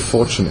very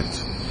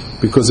fortunate,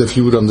 because if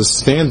you would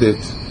understand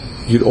it,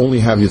 you'd only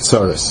have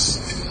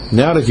Yitzaris.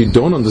 Now that you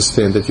don't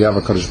understand it, you have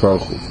a Kadosh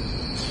Baruch Hu.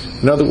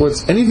 In other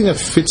words, anything that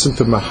fits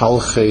into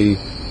Mahalchei,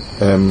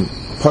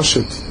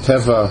 Pashat,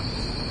 Teva,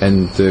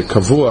 and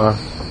Kavua,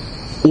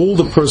 all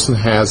the person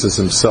has is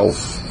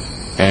himself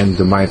and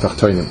the Mayim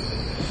Tachtonim.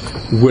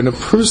 When a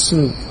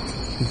person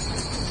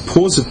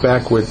pours it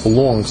back where it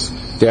belongs,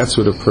 that's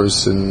where the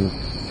person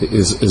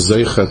is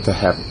Zeicha to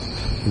have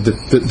it.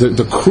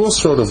 The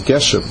crossroad of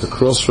Geshem, the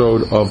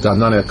crossroad of the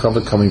Anani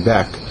HaKavod coming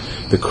back,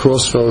 the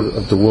crossroad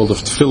of the world of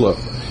Tefillah,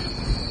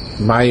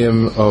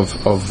 Mayim of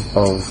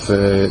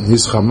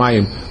Nischa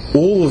Mayim,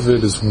 all of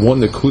it is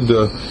one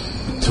nekuda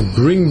to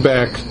bring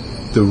back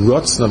the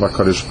Ratzon of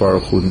HaKadosh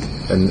Baruch Hu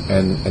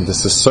and the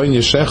Sason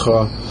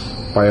Yeshecha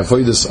by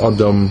avodas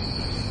Adam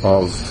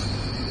of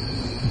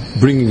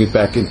bringing it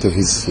back into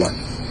his life.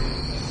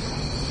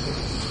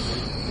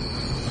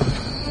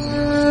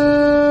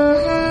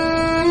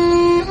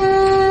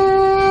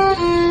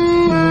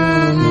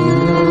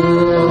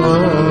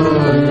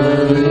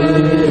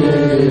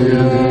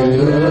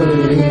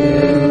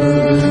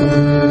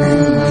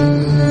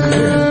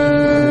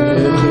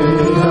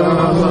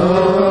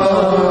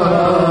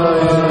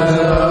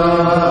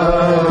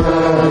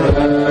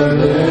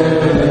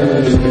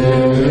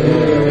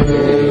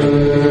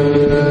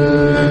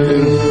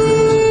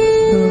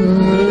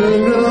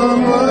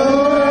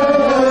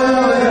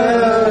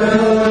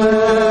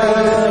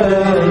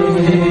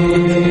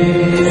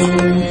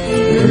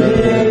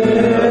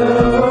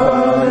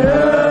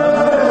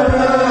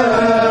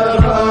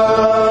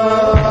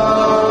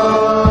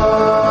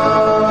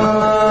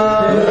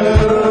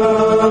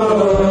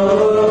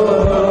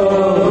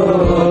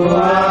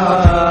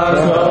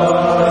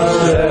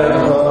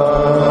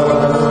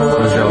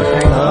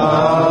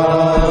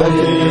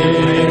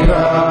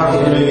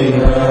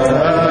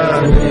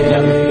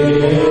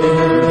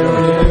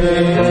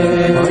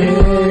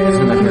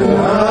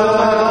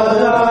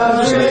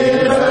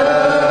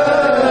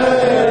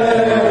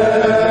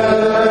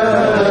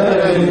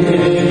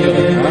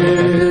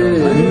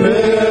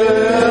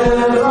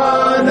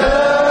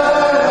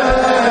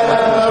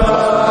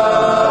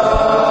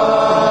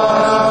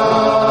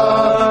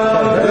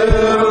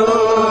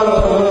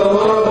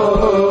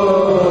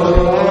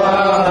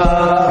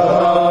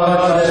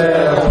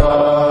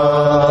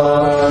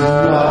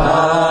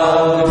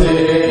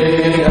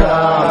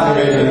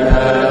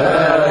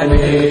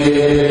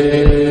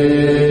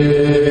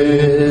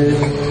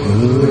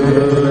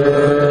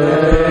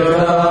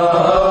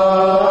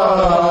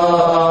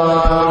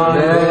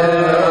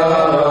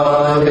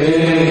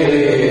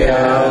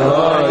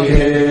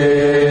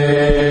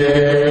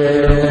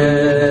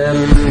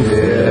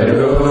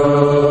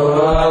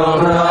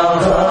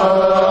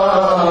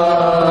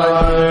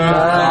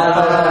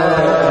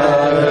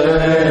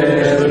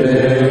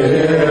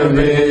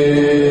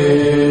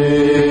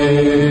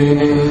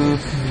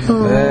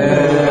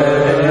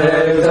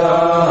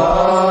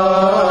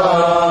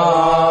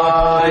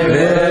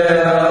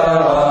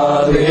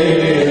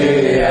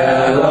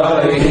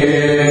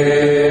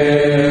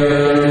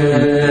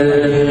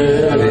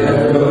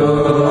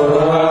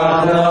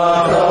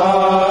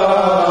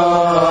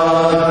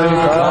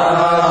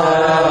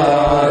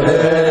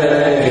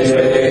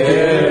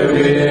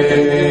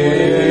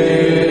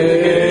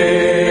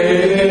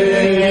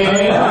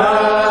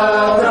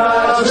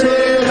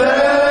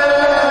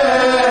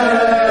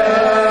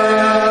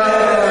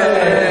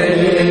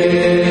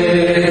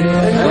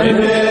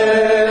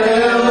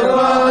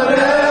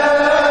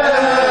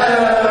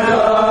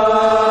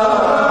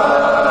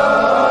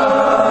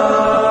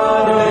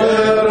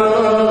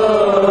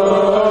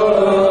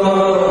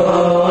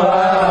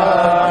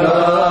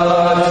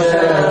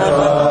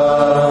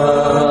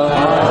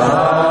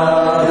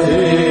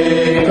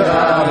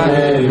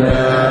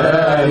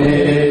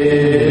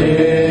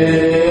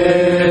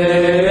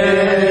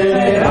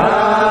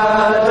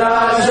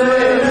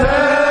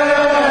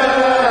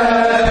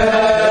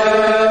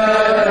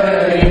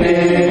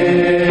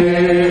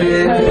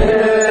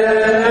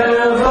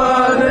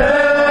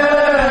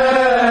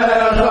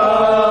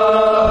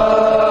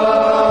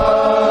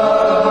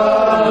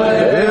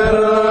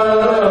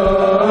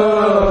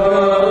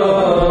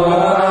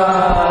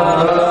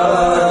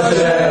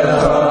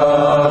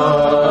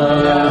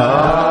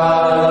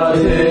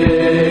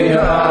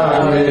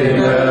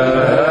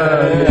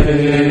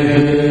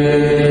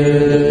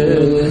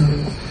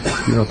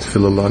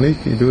 Tefillah,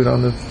 can you do it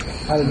on the...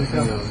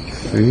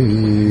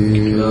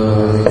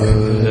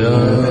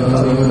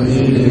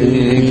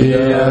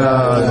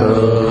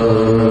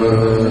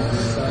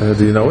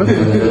 Do you know it?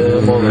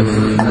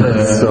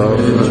 So,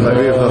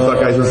 maybe if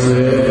not, I just...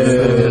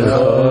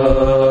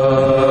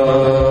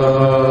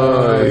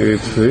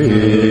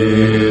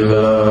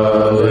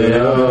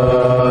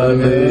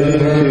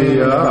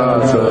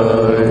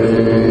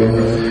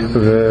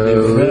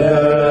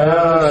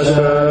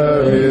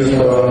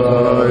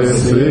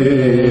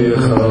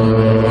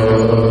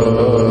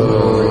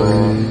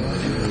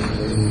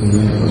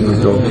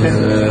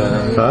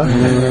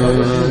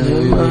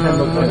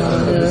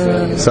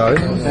 Sorry?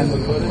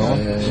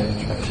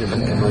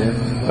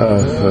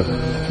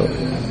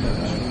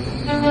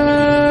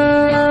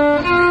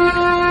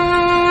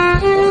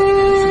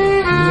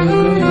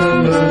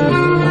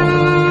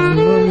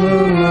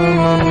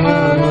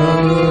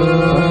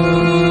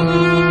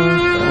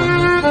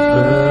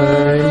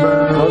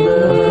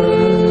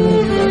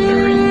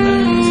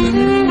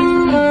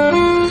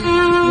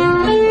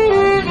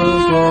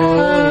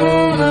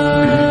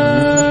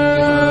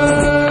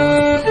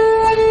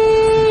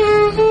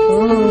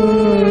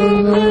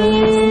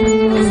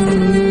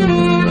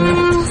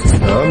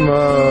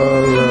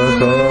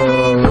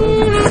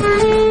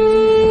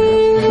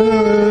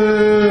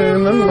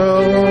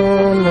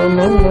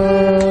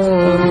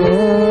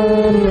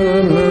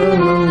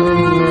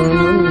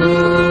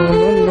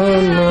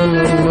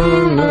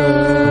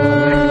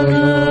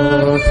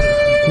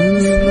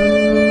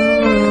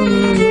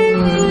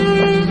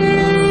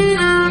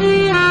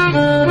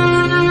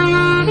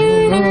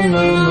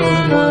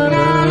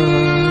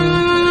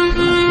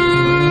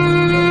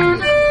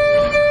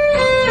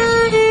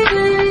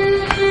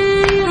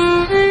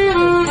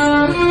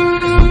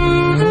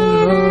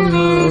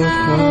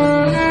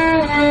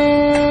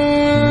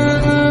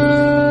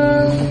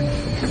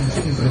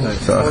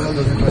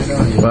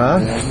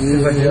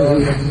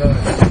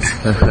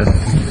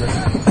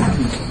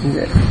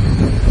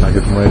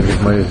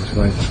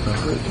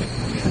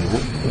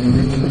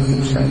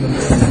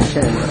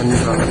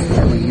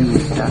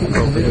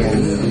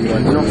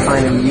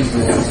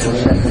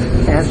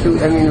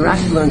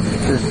 Rashi learns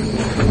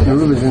that the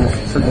Rubens in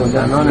Succos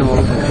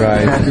anonymous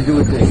have to do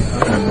with this.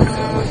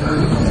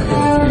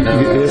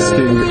 You're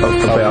asking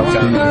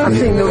about I'm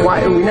saying that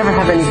why we never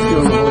have any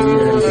skill in the whole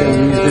year. I'm saying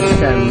we use this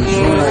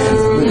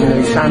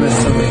Shana,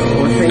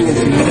 we're saying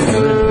it's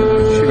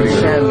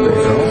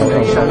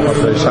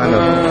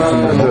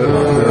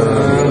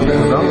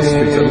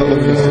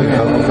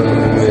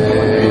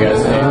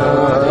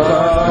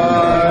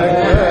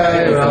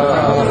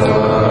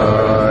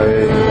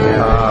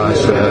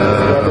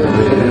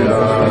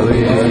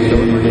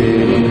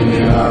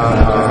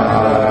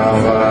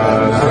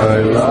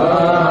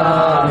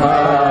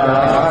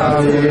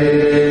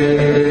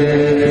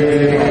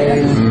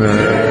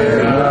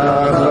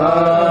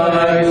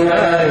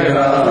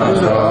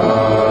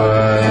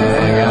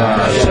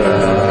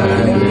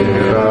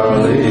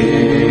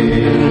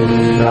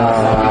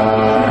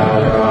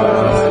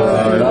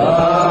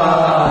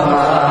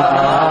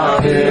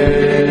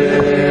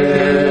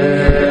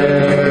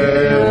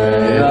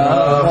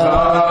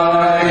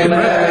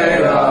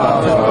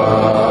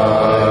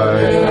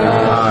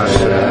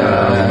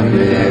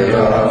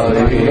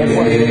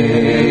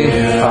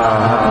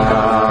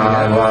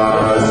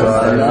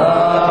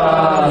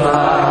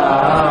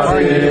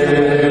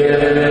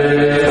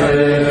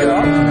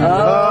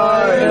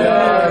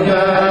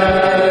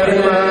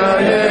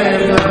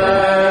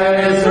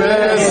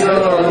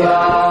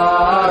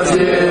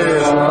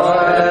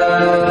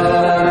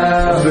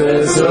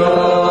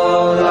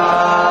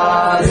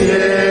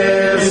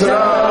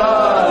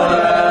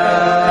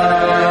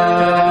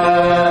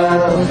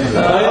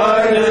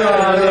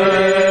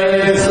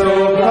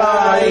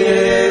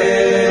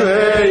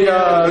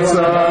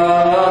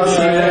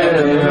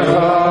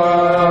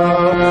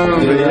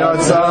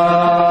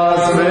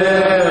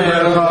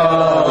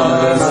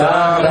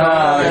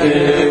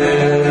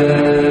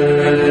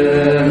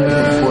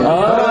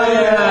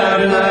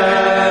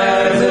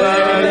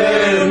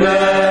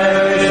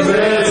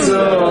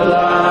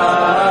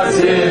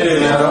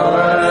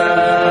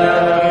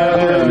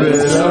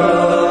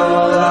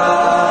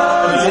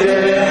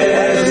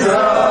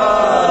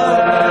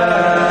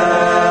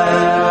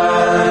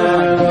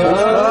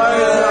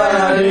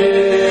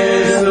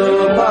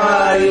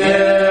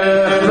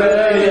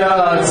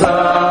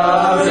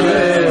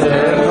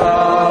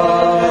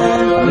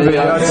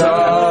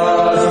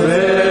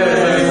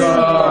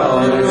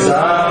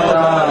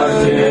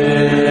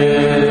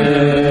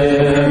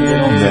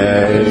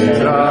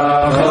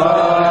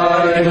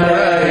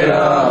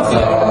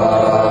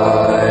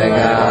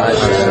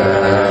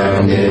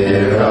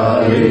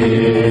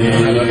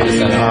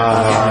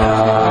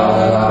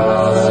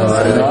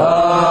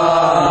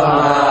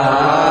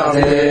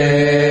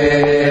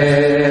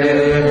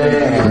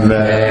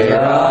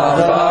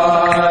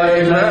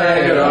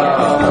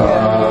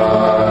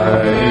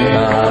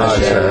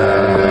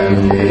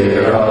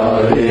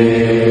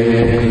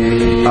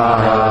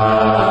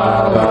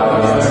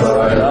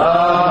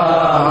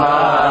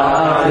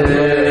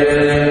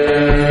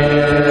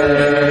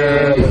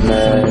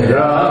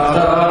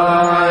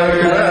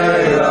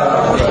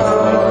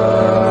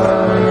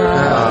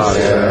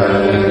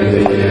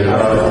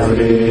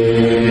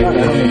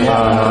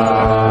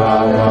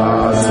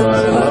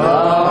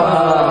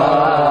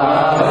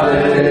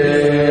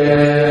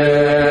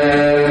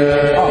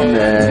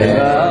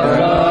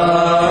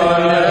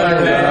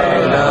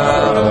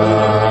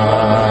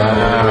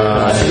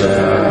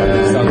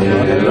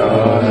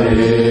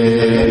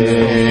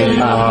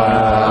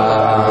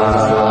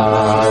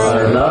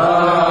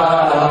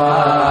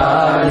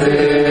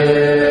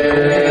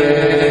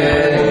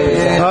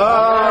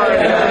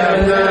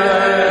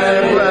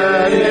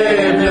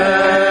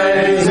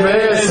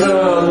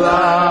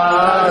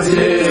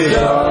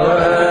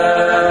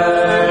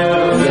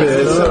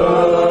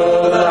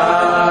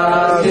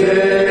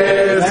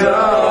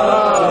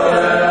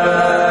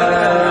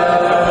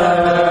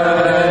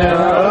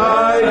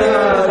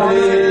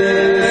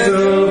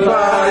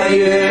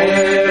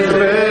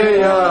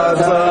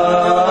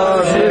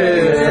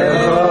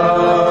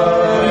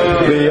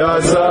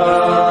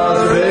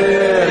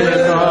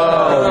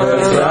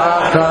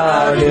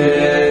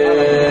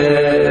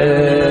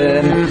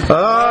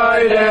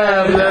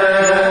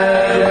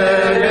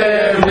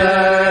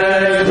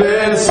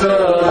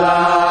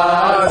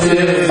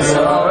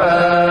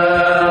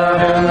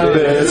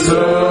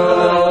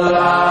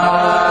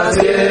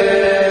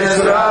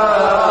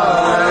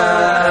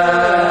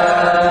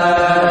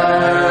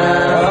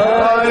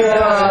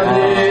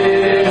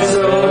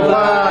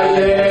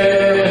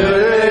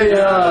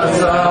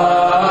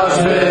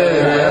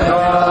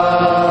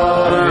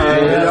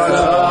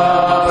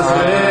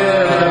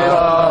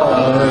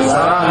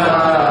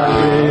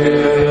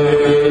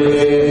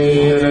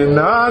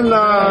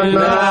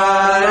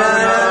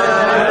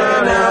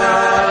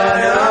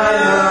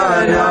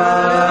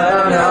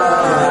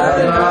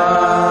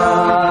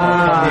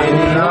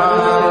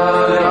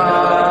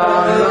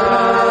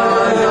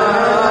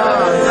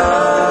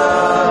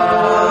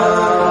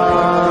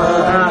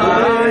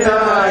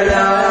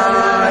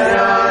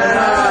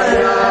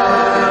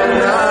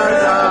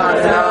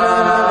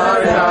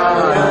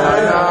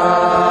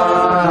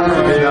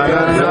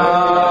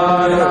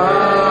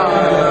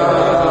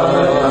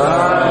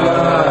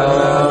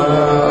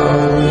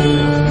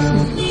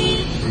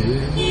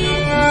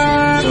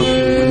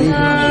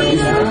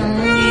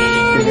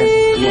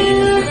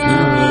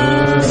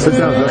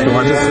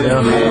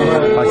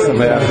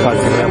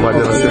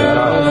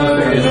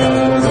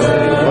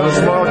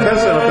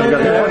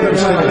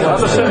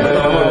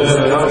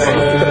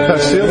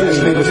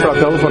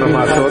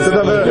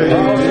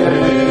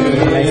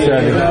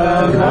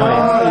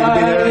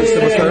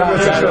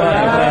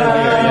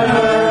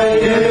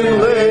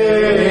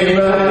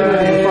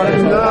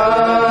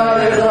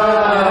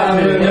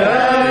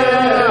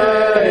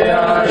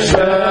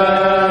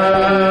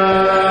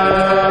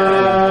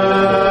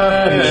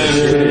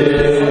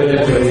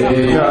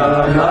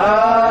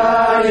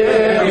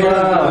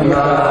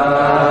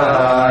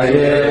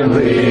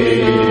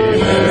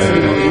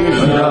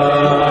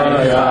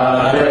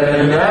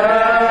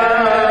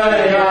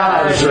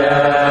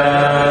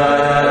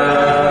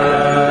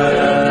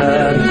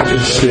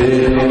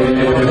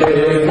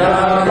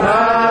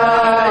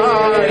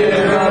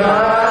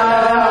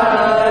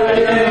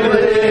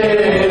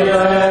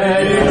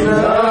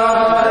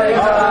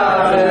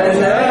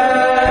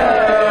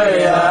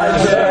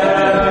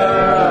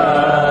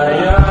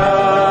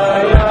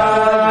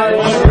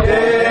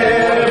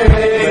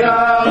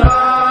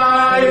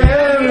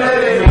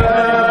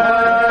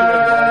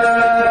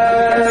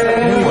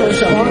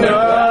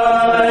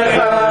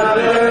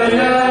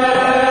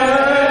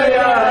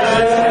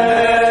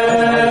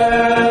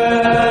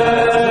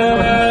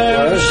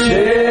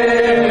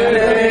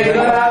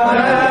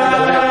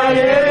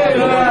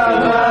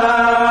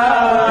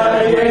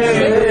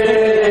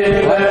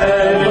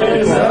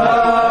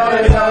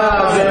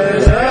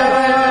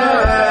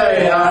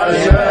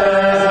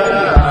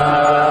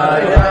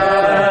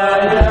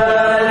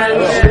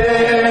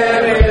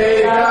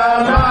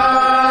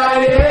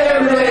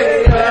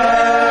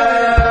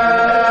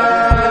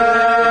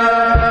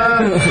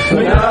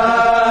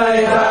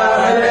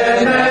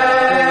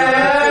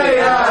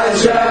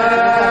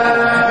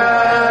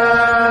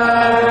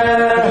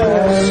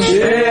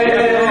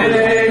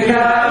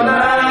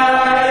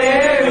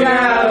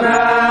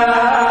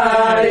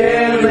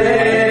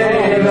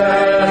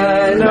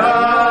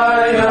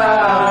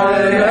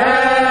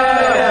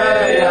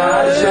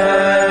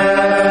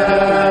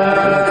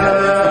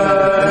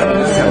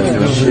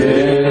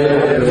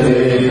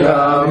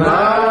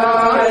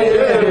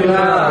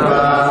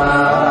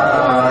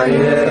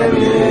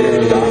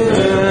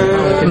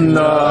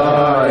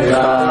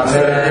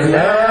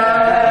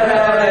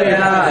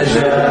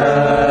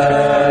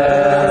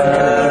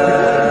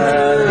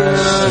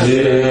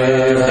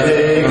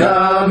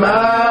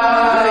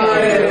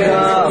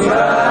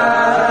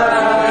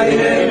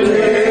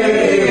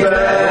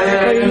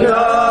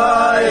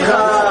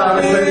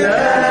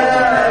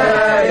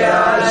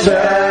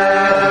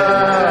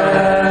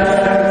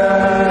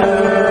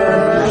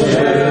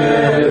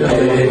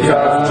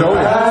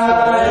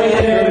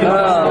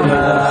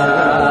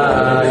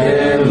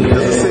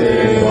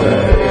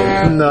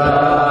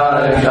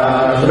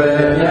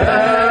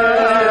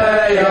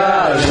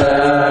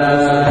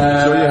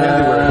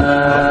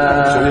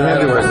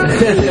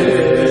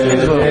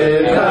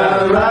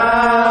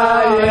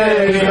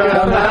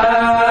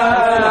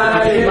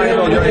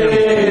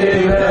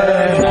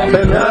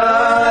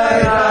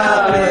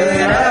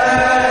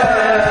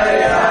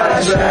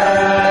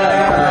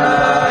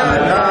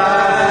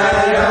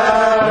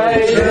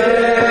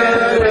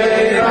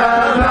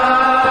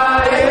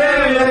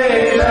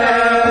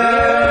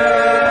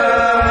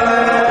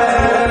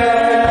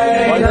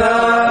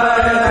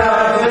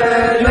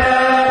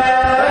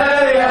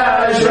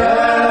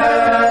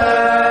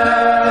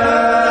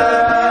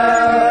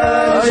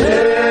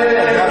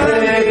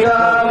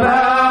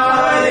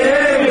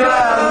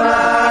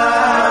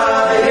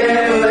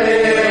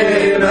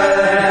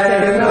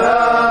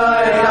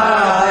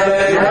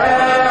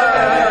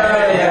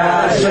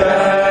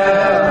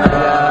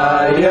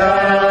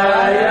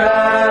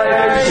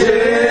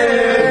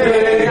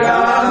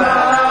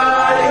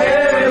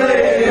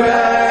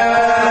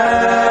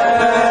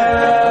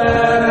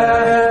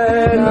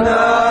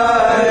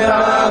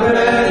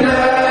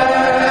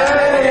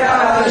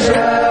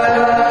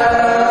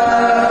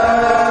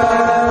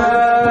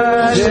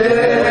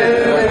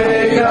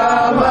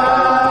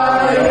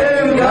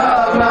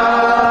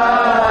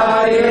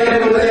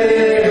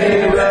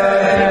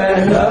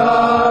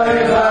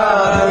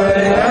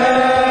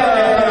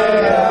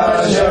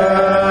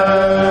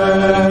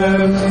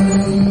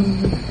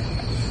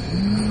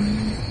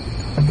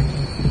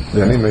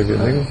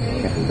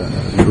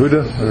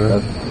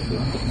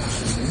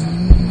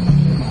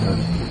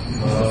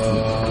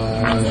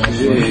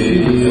You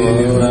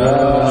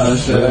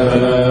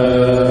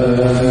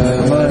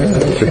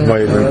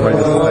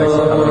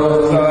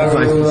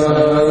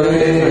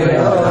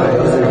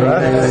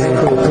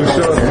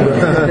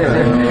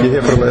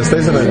hear from last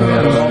days,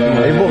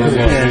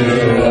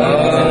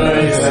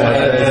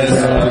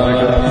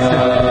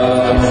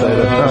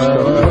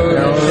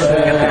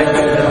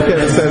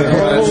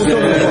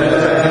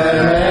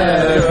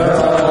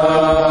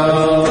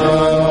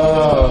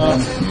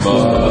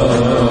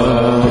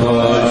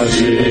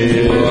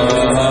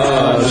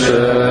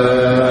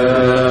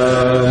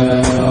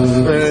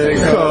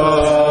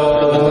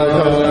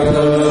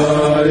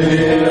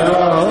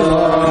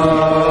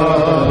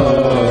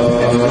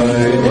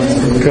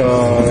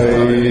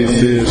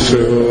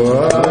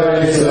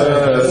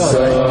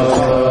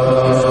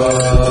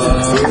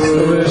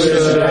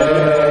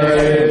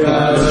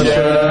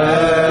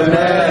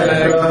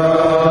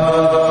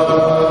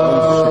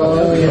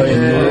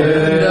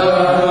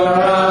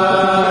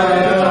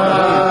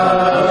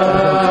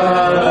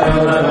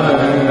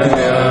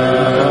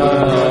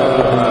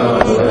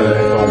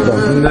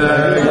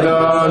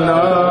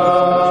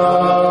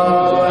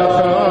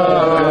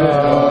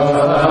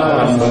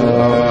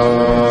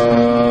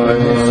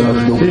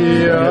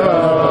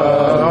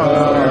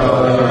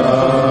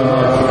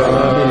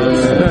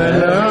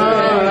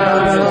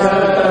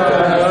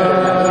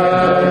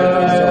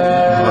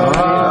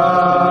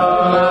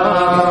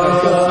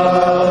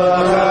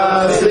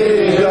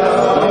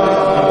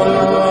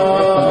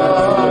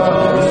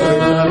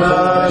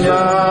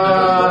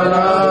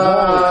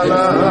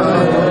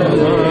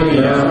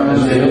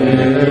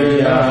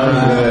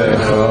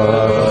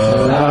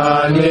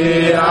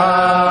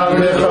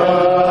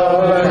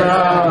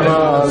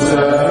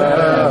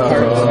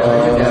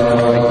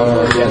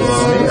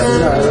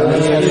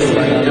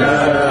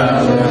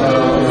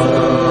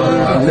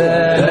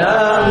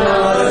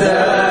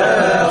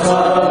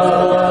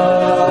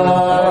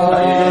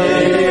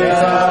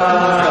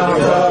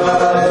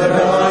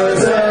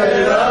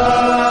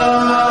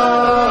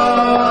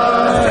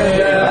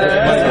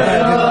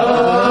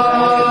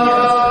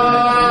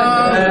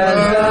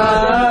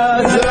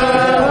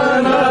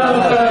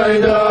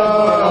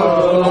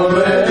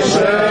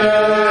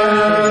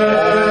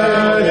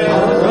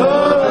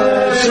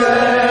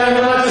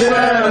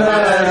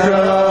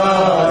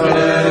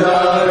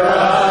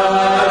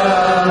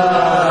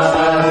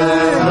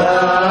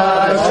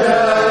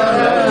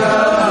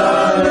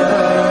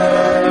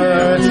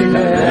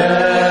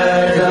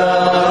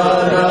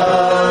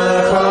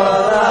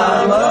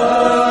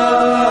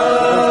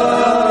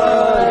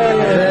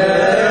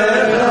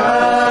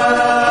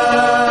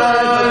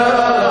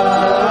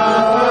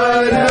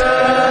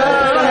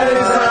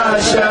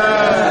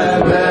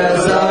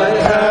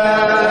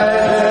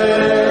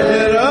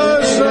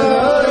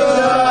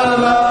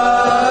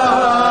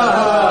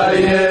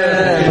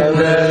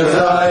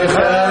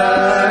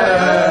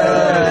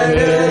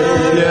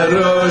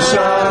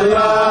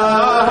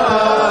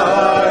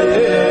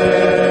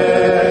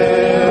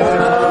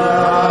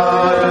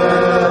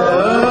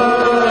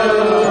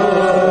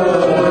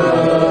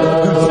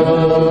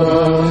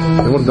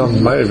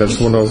 I just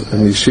want to know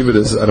in the yeshiva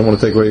is, I don't want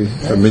to take away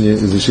a minyan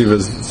is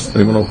yeshivas.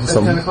 Anyone know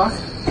some? 10 o'clock?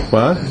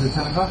 What? Is it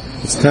 10 o'clock?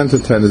 It's 10 to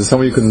 10. Is it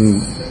somewhere you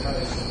can,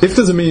 if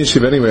there's a minyan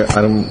yeshiva anyway,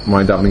 I don't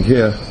mind davening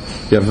here.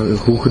 You have,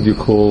 who could you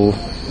call?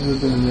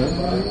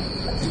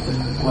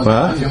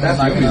 What?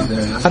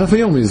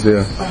 Adafayom is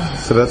there.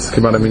 So that's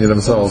Kibbutz Minyan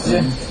themselves. Yeah.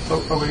 Are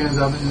we going to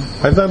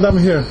daven? I've done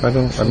daven here. I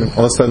mean,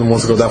 unless someone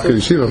wants to go dafka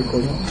yeshiva.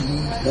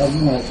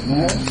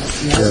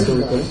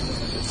 Yeah.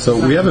 So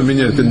we have a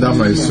minyan at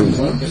Dindam, I assume.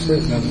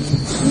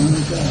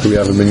 Do we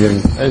have a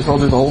minyan? I just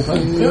want to do the whole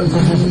thing.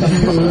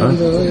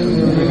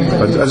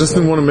 I just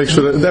didn't want to make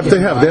sure that they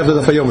have the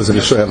Dafayomas and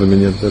they should have a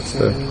minyan. That's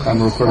the.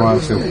 I'm recording.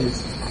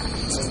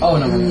 Oh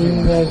no.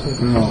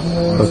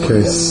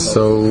 Okay,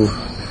 so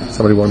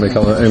somebody want to make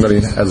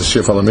anybody has a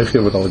shir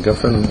falamichia with all the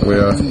girlfriend? We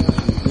are.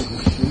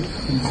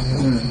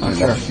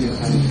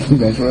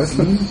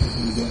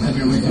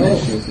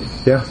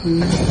 Yeah.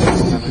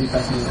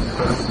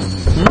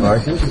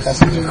 Right.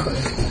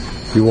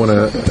 You want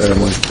to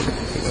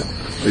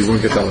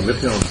get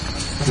falamichia?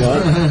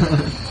 What?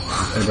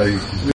 Anybody?